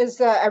reflection is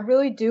that I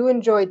really do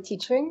enjoy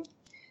teaching.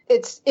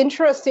 It's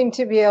interesting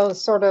to be able to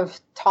sort of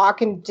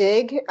talk and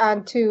dig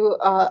onto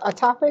a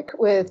topic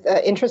with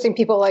interesting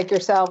people like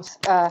yourselves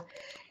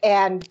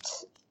and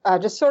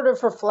just sort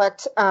of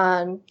reflect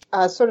on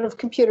sort of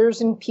computers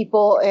and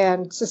people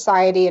and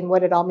society and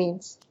what it all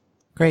means.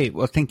 Great.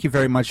 Well, thank you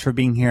very much for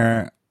being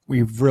here.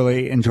 We've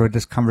really enjoyed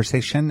this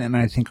conversation, and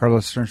I think our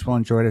listeners will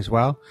enjoy it as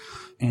well.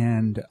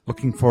 And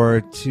looking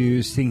forward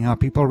to seeing how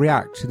people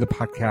react to the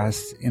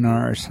podcast in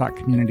our Slack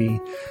community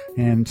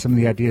and some of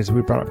the ideas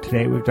we brought up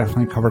today. We've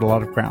definitely covered a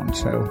lot of ground.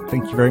 So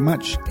thank you very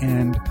much.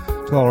 And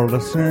to all our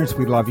listeners,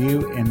 we love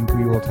you, and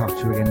we will talk to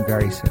you again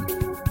very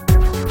soon.